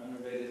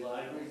renovated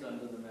libraries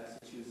under the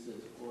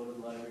Massachusetts Board of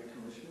Library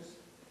Commissioners,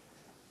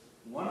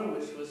 one of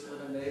which was for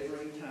the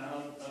neighboring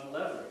town of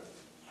Leverett,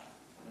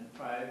 and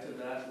prior to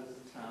that was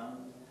the town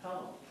of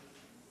Pelham.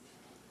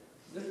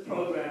 This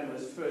program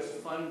was first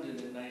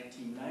funded in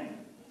 1990.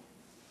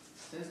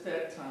 Since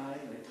that time,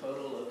 a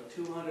total of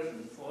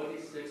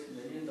 $246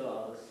 million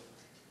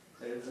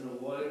has been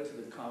awarded to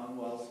the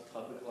Commonwealth's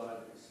public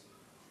libraries.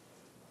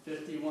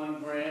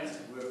 51 grants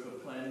were for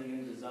planning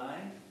and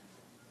design,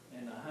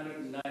 and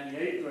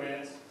 198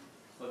 grants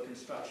for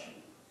construction.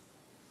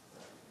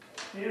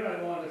 Here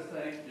I want to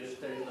thank your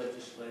state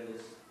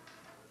legislators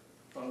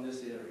from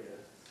this area,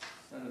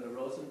 Senator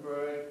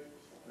Rosenberg,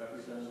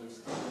 Representative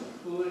Stephen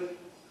Pruitt,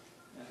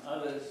 and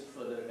others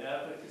for their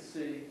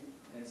advocacy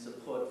and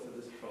support for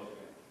this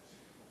program.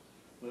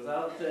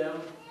 Without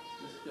them,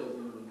 this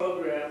building would. The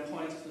program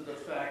points to the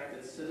fact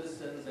that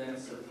citizens and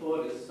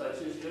supporters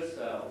such as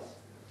yourselves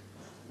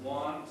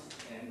want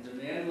and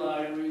demand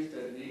libraries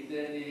that meet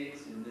their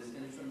needs in this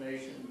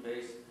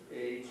information-based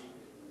age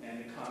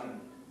and economy.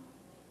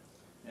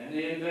 And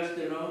they invest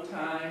their own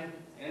time,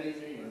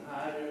 energy, and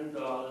hard-earned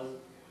dollars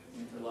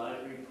into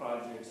library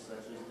projects such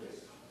as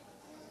this.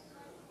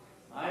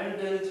 I have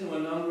been to a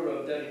number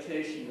of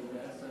dedication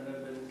events and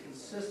have been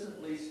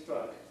consistently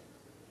struck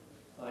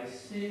by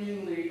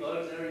seemingly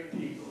ordinary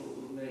people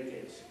who make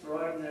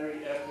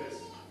extraordinary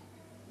efforts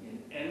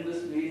in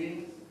endless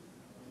meetings,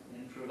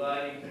 in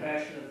providing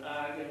passionate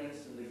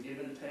arguments in the give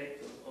and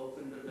take of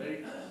open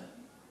debate,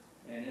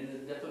 and in the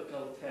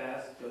difficult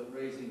task of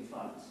raising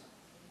funds.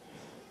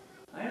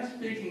 I am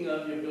speaking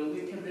of your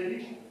building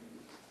committee,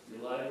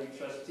 your library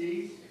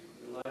trustees,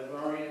 your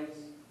librarians,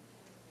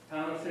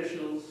 town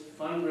officials,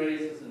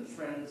 fundraisers, and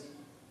friends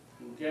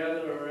who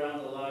gather around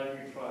the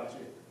library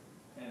project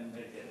and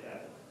make it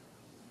happen.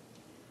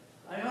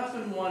 I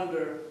often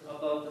wonder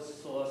about the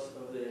source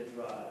of their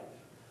drive.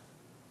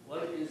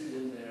 What is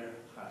in their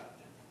heart?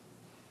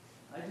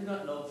 I do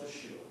not know for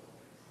sure.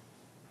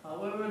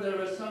 However,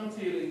 there are some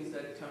feelings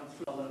that come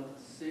through them: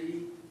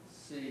 see,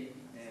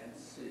 and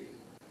see.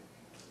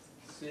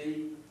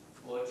 See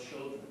for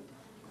children.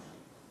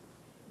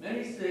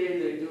 Many say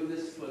they do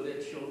this for their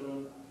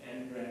children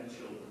and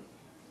grandchildren,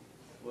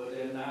 for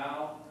their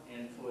now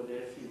and for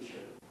their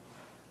future.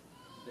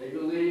 They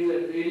believe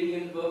that reading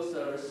and books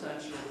are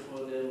essential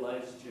for their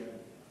life's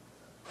journey.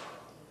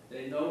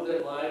 They know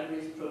that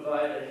libraries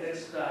provide a head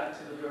start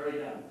to the very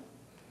young,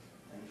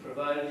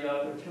 provide the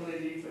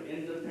opportunity for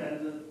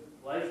independent,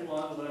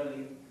 lifelong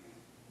learning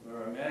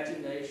where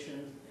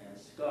imagination and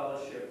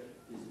scholarship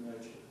is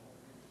nurtured.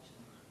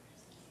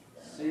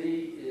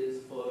 C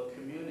is for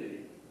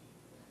community.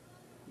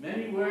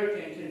 Many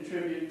work and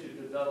contribute to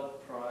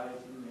develop pride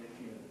in their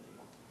community,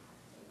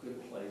 a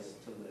good place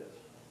to live.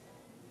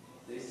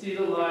 They see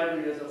the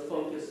library as a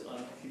focus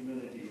on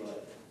community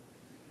life,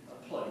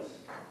 a place,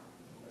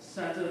 a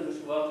center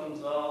which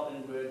welcomes all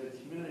and where the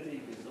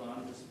community is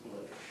on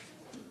display.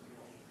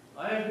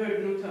 I have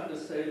heard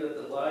newcomers say that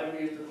the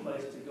library is the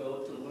place to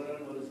go to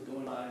learn what is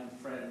going on with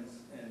friends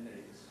and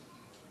neighbors.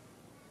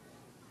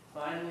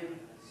 Finally,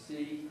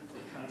 C,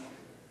 the country.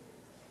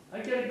 I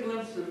get a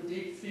glimpse of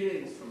deep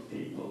feelings from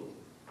people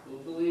who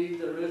believe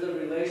there is a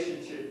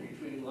relationship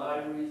between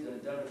libraries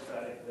and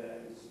democratic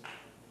values.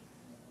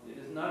 It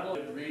is not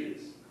only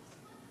readers,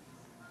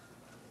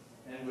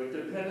 and we're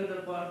dependent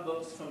upon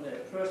books from their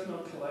personal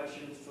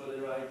collections for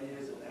their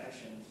ideas and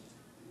actions,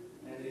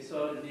 and they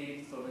saw the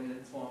need for an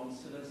informed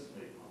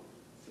citizenry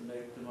to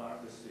make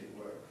democracy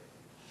work.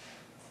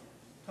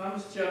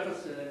 Thomas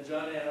Jefferson and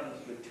John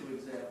Adams were two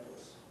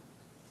examples.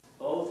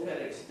 Both had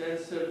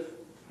extensive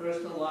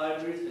personal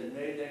libraries and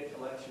made their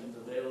collections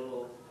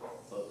available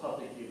for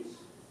public use.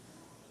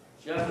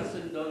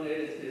 Jefferson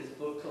donated his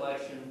book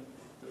collection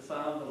to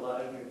found the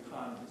Library of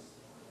Congress.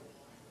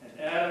 And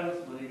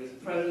Adams, when he was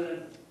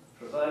president,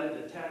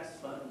 provided the tax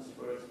funds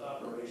for its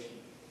operation.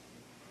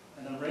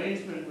 An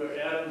arrangement where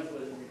Adams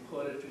was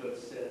reported to have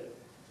said,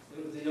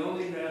 it was the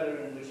only matter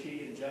in which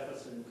he and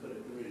Jefferson could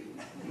agree.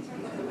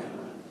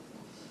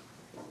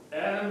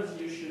 Adams,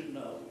 you should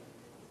know,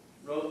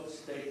 wrote the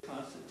state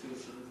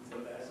constitution for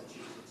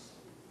Massachusetts.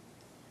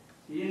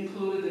 He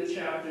included a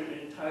chapter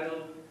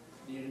entitled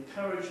The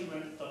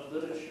Encouragement of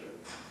Literature,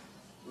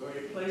 where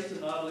he placed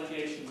an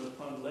obligation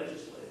upon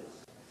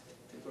legislators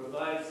to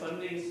provide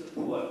funding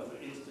support for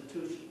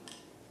institutions,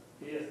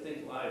 here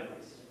think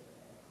libraries,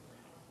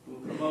 who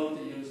promote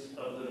the use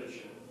of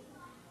literature.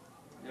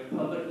 Your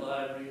public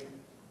library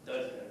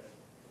does that.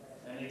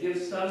 And it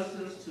gives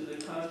substance to the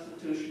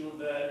constitutional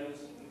values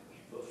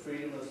for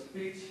freedom of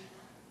speech,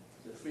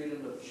 the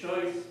freedom of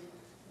choice,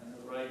 and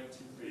the right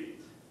to read.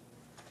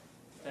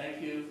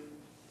 Thank you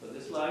for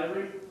this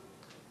library.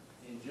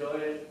 Enjoy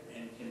it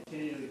and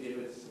continue to give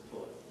it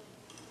support.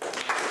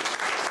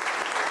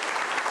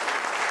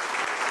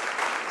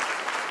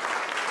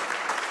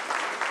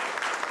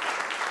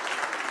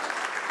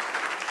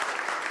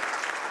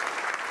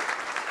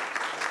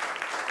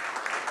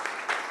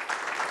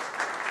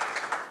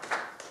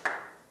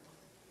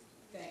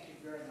 Thank you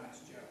very much,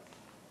 Joe.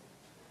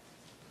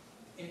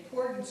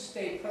 Important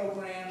state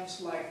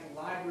programs like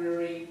the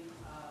library,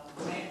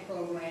 grant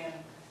program,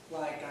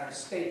 like our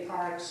state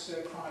parks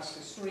across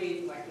the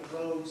street, like the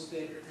roads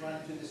that run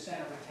through the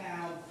center of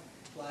town,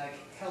 like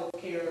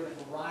healthcare and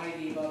a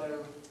variety of other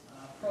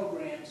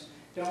programs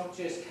don't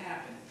just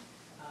happen.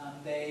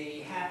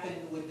 They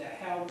happen with the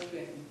help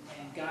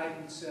and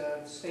guidance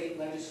of state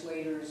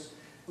legislators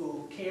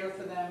who care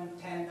for them,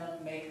 tend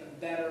them, make them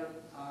better,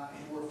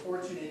 and we're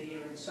fortunate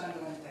here in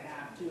Sunderland to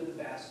have two of the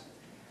best,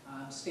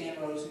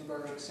 Senator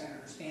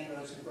Stan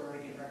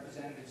Rosenberg and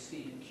Representative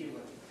Stephen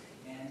Kulik.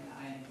 And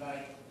I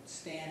invite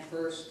Stan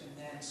first and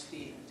then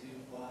Stephen to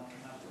come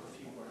up for a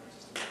few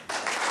words.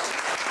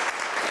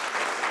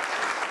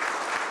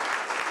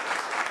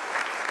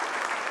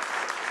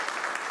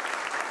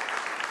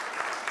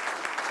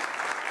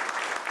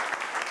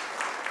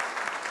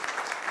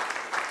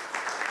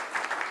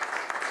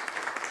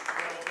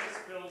 Well, this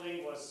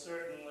building was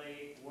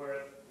certainly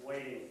worth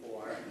waiting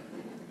for.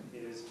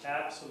 It is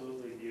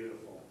absolutely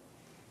beautiful.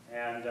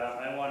 And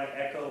I want to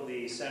echo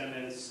the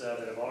sentiments that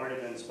have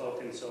already been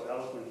spoken so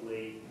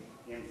eloquently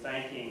in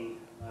thanking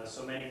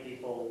so many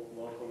people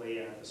locally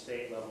and at the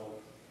state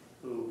level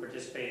who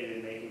participated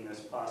in making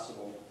this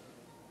possible.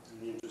 In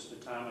the interest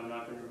of time, I'm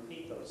not going to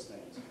repeat those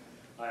things.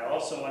 I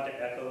also want to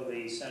echo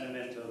the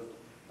sentiment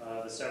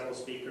of the several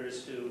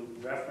speakers who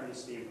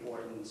referenced the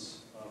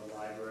importance of the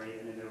library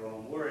and in their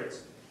own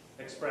words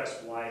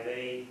expressed why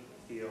they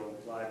feel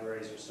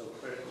libraries are so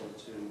critical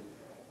to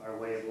our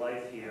way of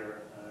life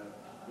here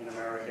in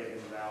America, in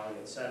the Valley,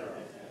 etc.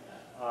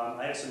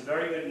 I have some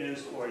very good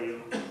news for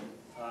you.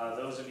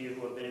 Those of you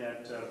who have been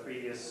at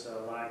previous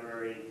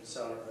library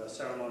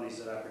ceremonies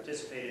that I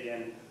participated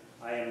in,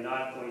 I am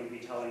not going to be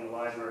telling the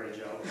library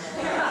joke.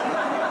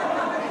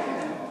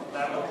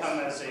 That will come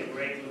as a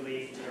great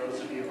relief to those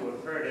of you who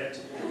have heard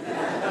it.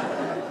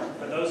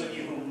 For those of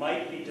you who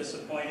might be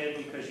disappointed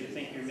because you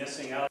think you're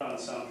missing out on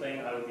something,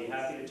 I would be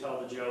happy to tell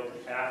the joke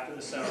after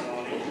the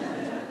ceremony.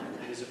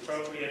 It is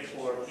appropriate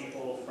for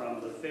people from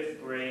the 5th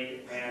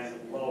grade and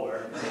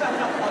lower.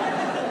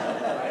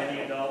 For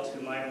any adults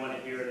who might want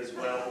to hear it as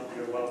well,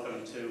 you're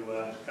welcome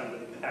to come to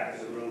the back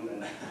of the room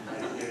and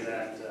hear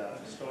that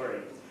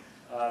story.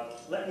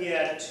 Let me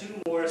add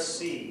 2 more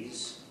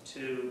C's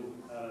to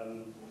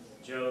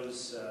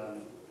Joe's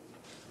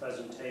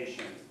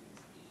presentation.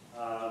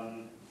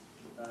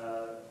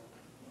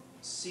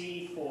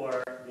 C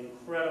for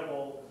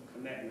incredible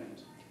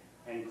commitment.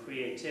 and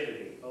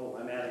creativity. Oh,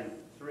 I'm adding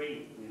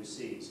 3 new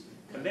C's.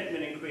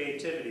 Commitment and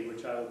creativity,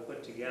 which I will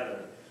put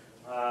together.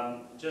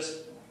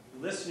 Just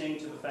listening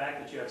to the fact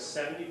that you have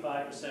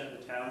 75% of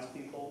the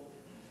townspeople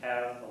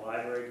have a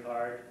library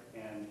card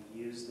and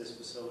use this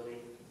facility,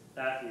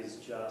 that is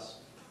just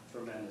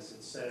tremendous.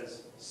 It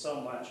says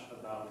so much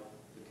about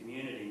the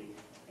community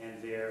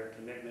and their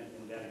commitment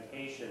and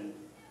dedication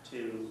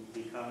to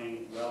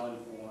becoming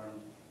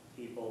well-informed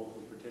people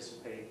who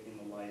participate in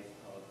the life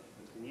of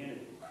the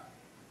community.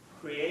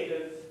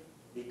 Creative,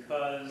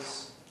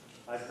 because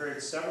I've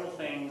heard several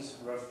things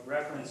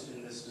referenced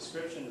in this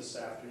description this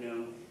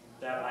afternoon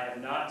that I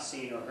have not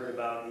seen or heard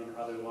about in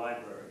other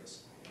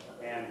libraries,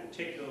 and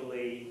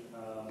particularly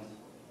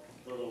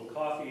the little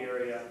coffee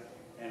area,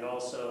 and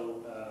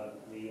also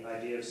the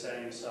idea of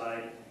setting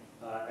aside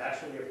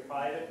actually a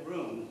private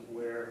room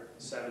where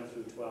 7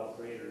 through 12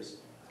 graders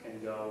can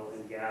go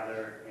and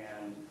gather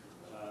and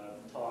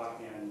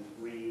talk and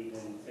read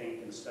and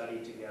think and study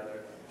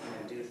together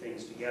and do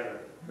things together.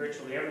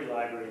 Virtually every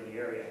library in the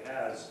area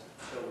has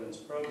children's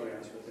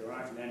programs, but there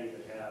aren't many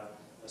that have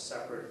a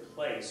separate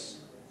place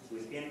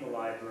within the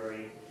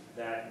library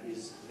that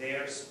is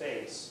their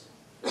space,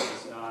 that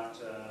is not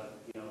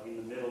in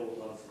the middle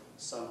of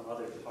some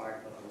other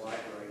part of the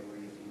library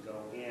where you can go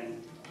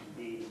in and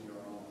be in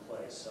your own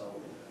place. So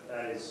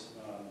that is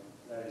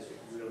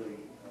really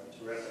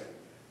terrific.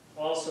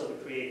 Also, the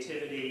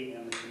creativity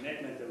and the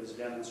commitment that was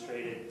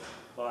demonstrated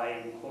by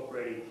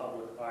incorporating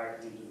public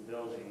art into the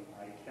building.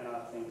 I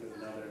cannot think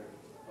of another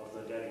of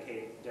the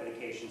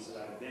dedications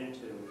that I've been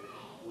to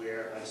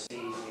where I've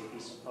seen a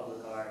piece of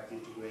public art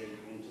integrated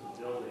into the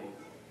building.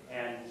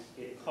 And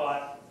it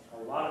caught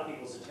a lot of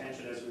people's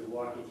attention as we were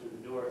walking through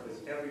the door, because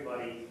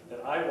everybody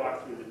that I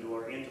walked through the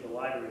door into the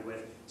library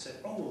with said,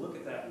 "Oh, look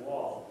at that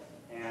wall."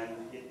 And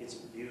it's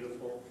a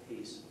beautiful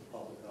piece of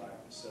public art.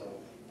 So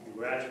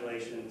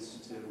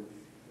congratulations to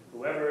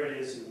whoever it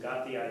is who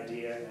got the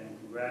idea, and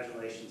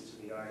congratulations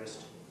to the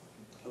artist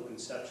who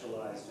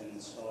conceptualized and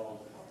installed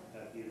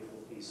that beautiful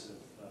piece of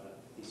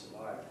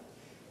art.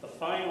 The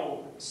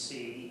final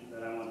C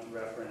that I want to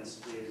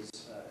reference is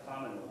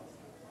Commonwealth.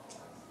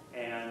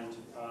 And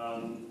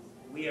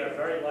we are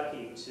very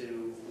lucky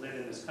to live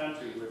in this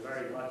country. We're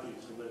very lucky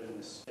to live in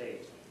this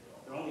state.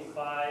 There are only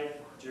 5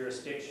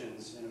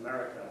 jurisdictions in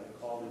America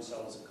that call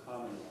themselves a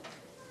Commonwealth.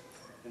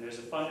 And there's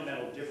a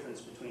fundamental difference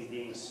between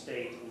being a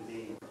state and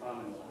being a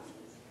Commonwealth.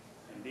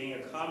 And being a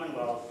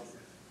Commonwealth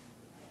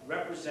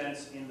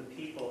represents in the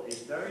people a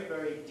very,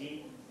 very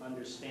deep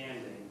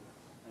understanding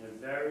and a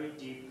very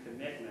deep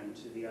commitment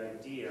to the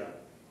idea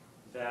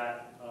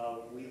that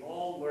we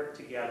all work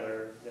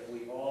together, that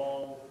we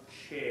all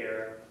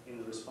share in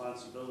the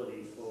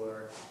responsibility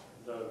for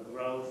the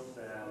growth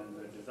and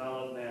the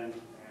development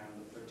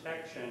and the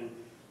protection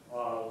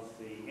of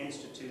the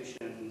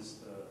institutions,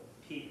 the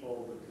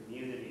people, the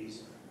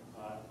communities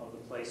of the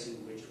place in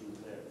which we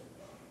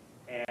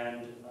live.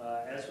 And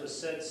as was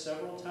said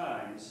several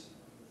times,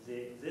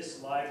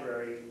 this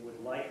library would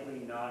likely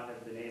not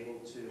have been able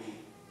to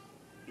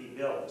be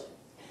built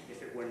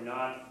if it were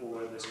not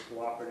for this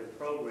cooperative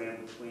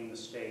program between the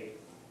state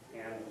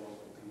and the local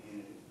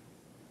community.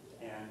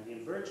 And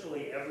in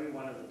virtually every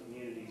one of the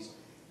communities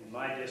in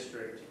my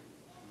district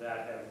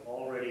that have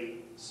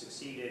already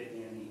succeeded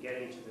in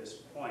getting to this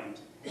point,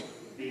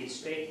 the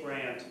state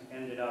grant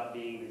ended up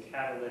being the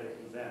catalytic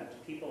event.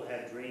 People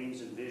had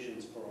dreams and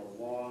visions for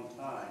a long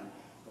time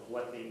of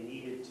what they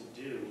needed to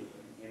do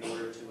in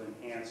order to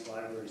enhance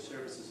library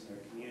services in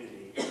their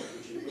community,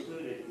 which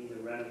included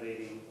either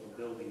renovating or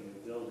building a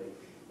new building.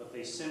 But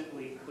they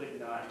simply could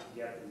not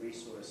get the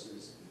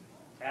resources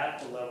at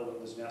the level that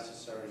was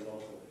necessary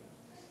locally.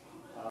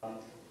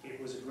 It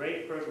was a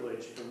great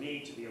privilege for me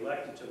to be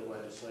elected to the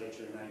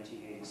legislature in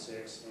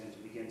 1986 and to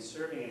begin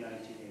serving in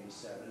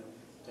 1987,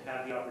 to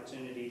have the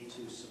opportunity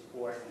to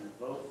support and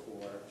vote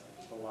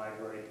for the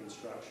library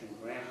construction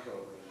grant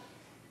program,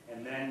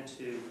 and then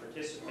to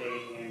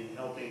participate in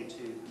helping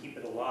to keep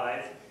it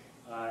alive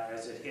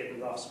as it hit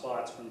rough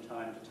spots from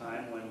time to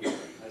time when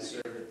I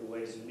served at the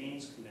Ways and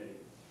Means Committee,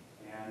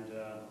 and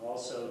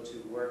also to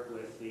work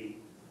with the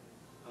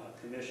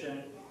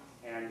Commission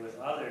and with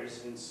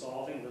others in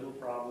solving little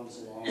problems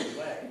along the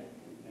way.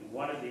 And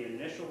one of the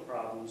initial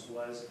problems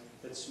was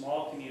that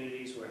small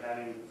communities were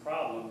having a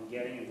problem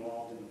getting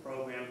involved in the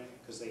program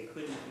because they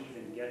couldn't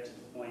even get to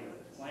the point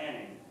of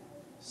planning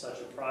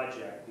such a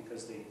project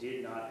because they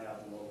did not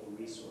have the local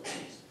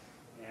resources.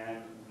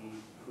 And we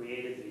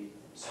created the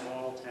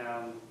small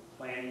town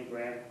planning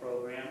grant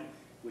program,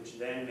 which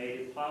then made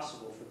it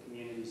possible for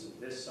communities of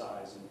this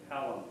size in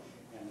Pelham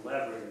and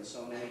Leverett and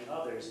so many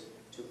others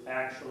to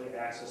actually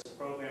access a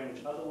program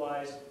which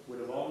otherwise would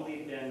have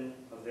only been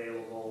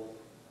available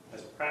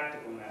as a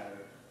practical matter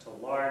to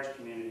large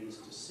communities,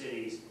 to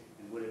cities,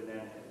 and would have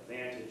then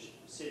advantaged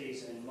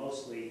cities and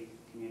mostly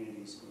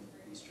communities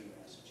in eastern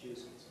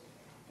Massachusetts.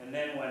 And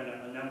then when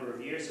a number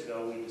of years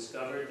ago we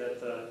discovered that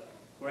the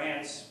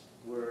grants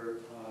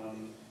were,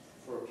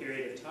 for a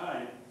period of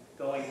time,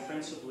 going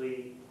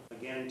principally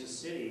again to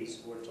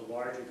cities or to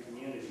larger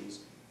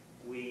communities,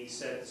 we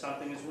said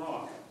something is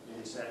wrong.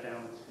 We sat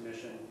down with the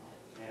commission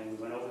and we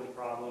went over the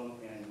problem,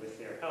 and with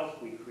their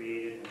help we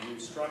created a new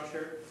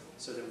structure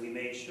so that we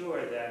made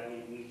sure that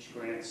in each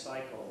grant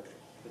cycle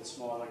that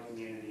smaller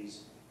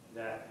communities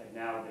that had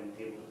now been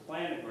able to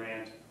plan a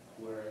grant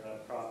were a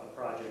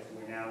project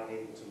we're now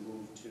able to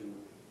move to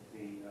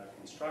the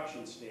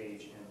construction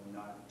stage, and we're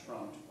not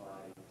trumped by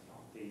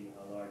the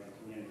larger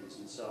communities.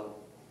 And so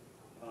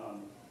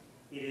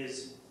it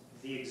is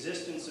the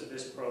existence of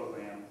this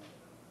program,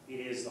 it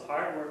is the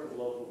hard work of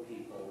local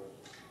people,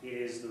 it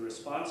is the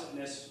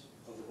responsiveness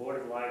of the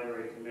Board of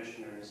Library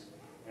Commissioners,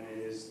 and it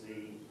is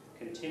the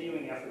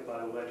continuing effort by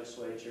the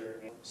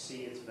legislature to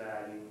see its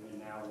value, and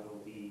now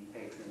will be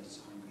patrons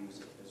and use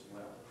it as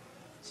well.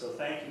 So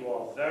thank you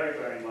all very,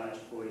 very much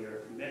for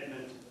your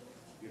commitment,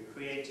 your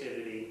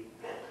creativity,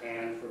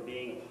 and for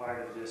being a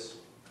part of this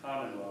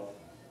Commonwealth,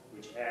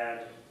 which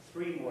add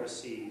 3 more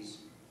C's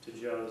to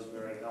Joe's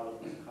very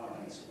eloquent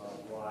comments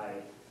about why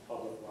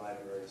public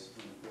libraries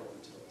are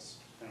important to us.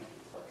 Thank you.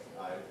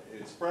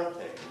 It's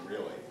breathtaking,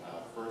 really.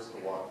 First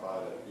to walk by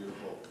that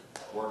beautiful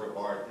work of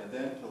art, and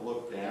then to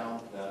look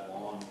down that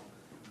long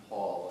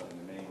hall in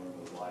the main room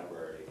of the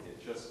library.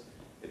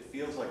 It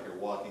feels like you're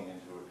walking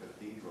into a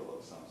cathedral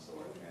of some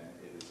sort, and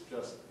it is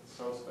just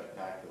so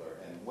spectacular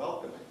and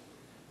welcoming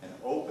and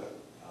open,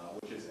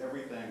 which is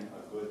everything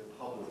a good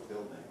public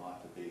building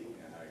ought to be.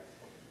 And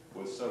I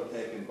was so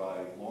taken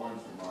by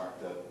Lauren's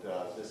remark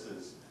that this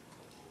is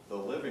the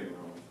living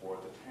room for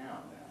the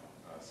town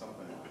now,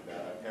 something like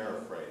that. I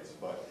paraphrase,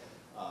 but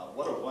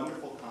what a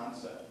wonderful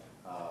concept.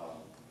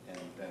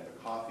 And the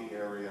coffee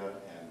area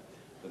and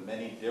the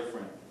many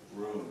different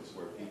rooms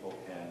where people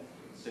can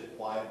sit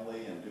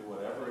quietly and do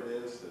whatever it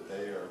is that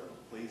they are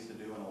pleased to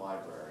do in a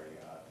library,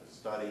 to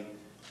study,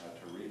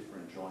 to read for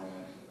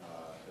enjoyment,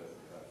 to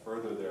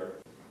further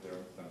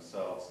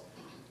themselves.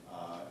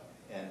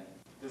 And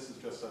this is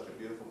just such a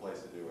beautiful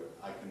place to do it.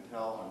 I can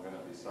tell I'm going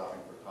to be stopping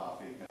for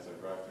coffee as I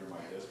drive through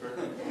my district.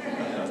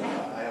 And,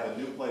 I have a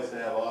new place to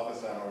have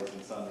office hours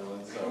in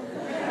Sunderland, so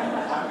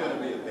I'm going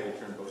to be a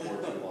patron before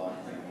too long.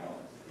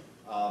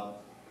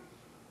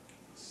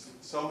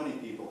 So many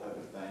people have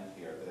been thanked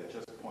here that it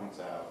just points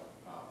out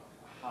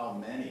how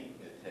many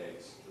it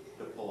takes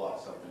to pull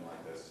off something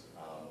like this.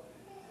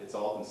 It's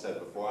all been said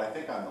before. I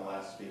think I'm the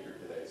last speaker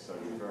today, so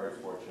you're very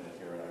fortunate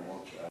here, and I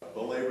won't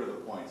belabor the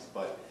points,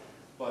 but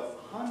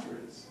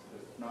hundreds,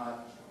 if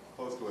not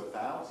close to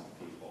 1,000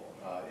 people,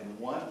 in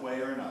one way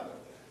or another,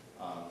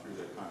 through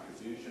their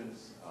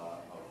contributions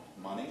of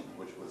money,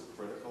 which was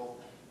critical,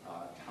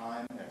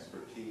 time,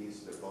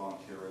 expertise, their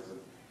volunteerism,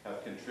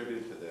 have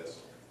contributed to this.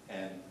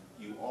 And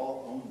you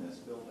all own this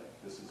building.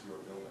 This is your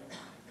building.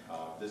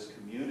 This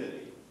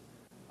community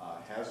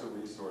has a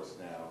resource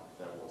now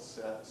that will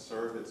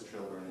serve its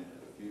children into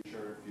the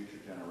future. Future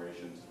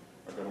generations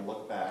are going to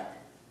look back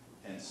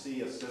and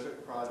see a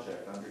civic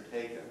project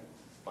undertaken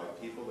by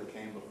people that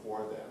came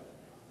before them,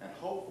 and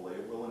hopefully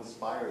it will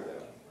inspire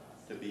them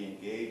to be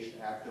engaged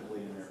actively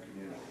in their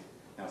community.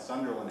 Now,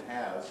 Sunderland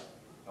has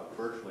a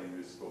virtually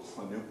new school,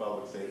 a new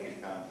public safety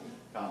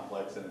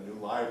complex, and a new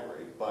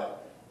library,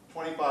 but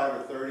 25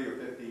 or 30 or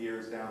 50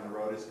 years down the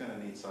road, it's going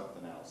to need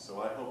something else.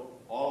 So I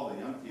hope all the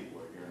young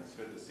people are here, and it's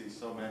good to see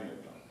so many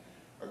of them,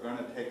 are going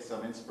to take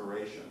some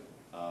inspiration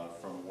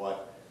from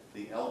what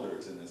the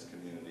elders in this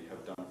community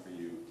have done for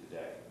you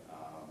today.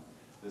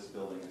 This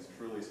building is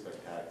truly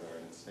spectacular,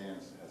 and it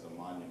stands as a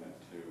monument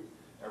to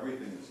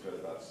everything that's good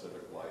about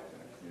civic life in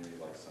a community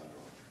like Sunderland.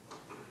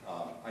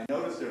 I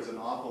noticed there's an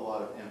awful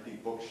lot of empty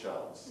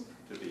bookshelves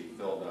to be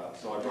filled up,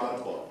 so I brought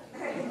a book.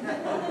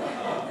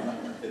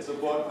 It's a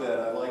book that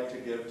I like to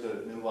give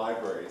to new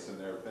libraries, and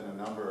there have been a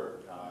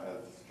number,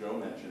 as Joe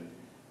mentioned,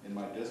 in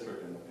my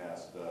district in the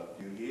past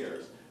few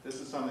years.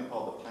 This is something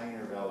called the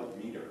Pioneer Valley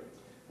Reader,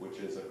 which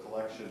is a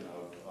collection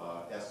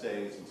of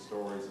essays and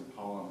stories and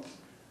poems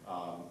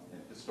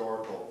and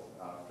historical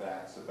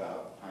facts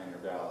about Pioneer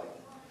Valley.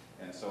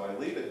 And so I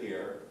leave it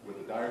here with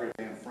the Diary of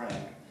Anne Frank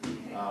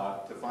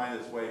to find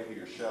its way to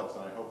your shelves,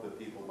 and I hope that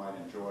people might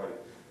enjoy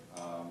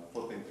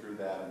flipping through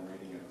that and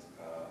reading it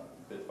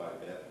bit by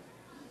bit.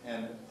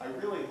 And I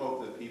really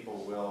hope that people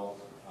will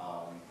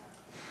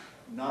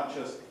not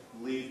just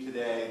leave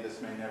today.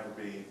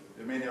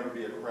 There may never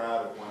be a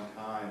crowd at one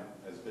time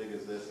as big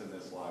as this in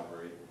this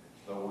library,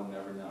 though one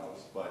never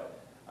knows. But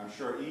I'm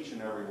sure each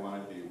and every one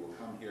of you will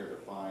come here to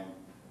find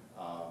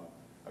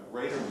a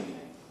greater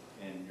meaning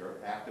in your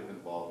active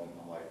involvement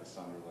in the life of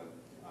Sunderland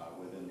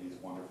within these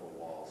wonderful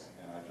walls.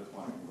 And I just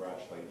want to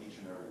congratulate each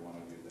and every one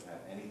of you that had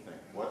anything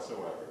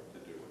whatsoever to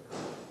do with it.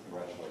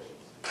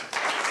 Congratulations.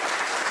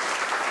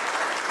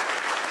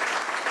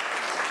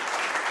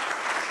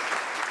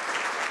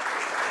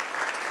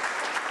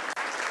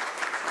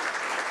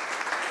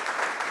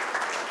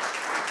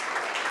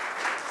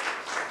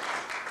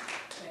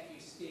 Thank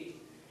you, Steve.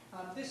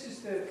 This is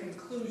the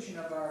conclusion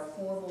of our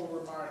formal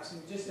remarks.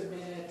 In just a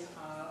minute,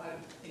 I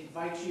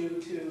invite you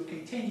to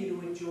continue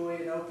to enjoy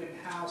an open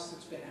house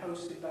that's been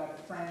hosted by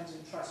the friends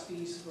and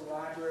trustees of the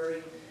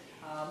library.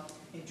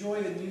 In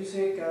enjoy the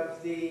music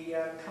of the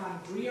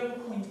Condrio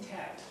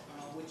Quintet,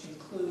 which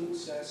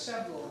includes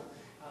several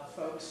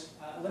folks.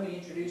 Let me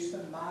introduce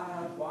them.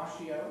 Mana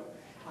Wascio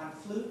on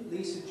flute,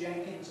 Lisa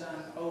Jenkins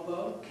on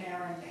oboe,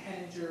 Karen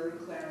Henninger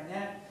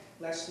clarinet,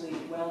 Leslie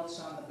Welts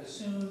on the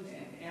bassoon,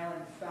 and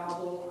Aaron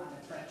Falble on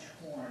the French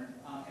horn.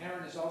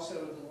 Aaron is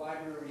also the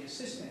library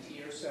assistant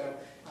here, so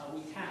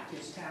we tapped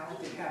his talent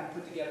and had him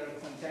put together a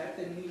quintet,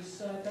 and he's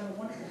done a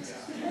wonderful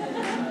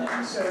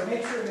job. So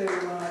make sure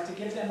to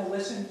give them a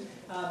listen.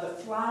 The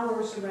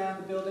flowers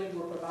around the building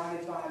were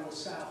provided by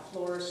LaSalle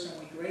Florists,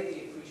 and we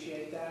greatly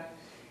appreciate that.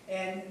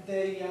 And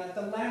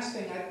the last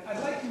thing,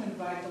 I'd like to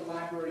invite the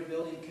Library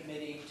Building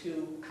Committee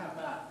to come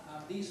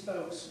up. These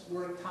folks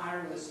worked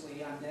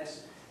tirelessly on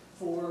this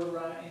for,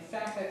 in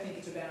fact, I think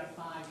it's about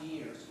 5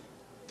 years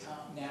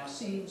now.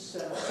 Seems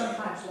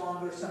sometimes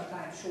longer,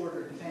 sometimes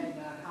shorter, depending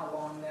on how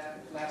long that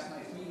last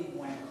night's meeting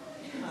went.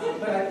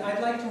 But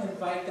I'd like to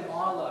invite them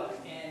all up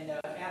and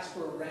ask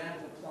for a round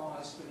of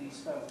applause for these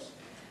folks.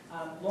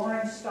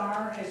 Lauren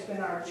Starr has been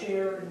our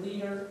chair and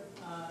leader.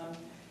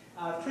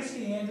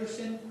 Christy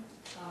Anderson,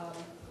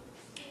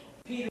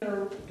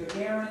 Peter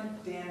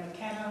Gagarin, Dan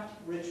McKenna,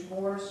 Rich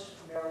Morse,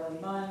 Marilyn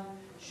Munn,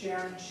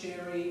 Sharon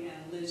Sherry,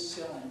 and Liz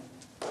Sillen.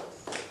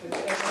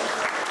 As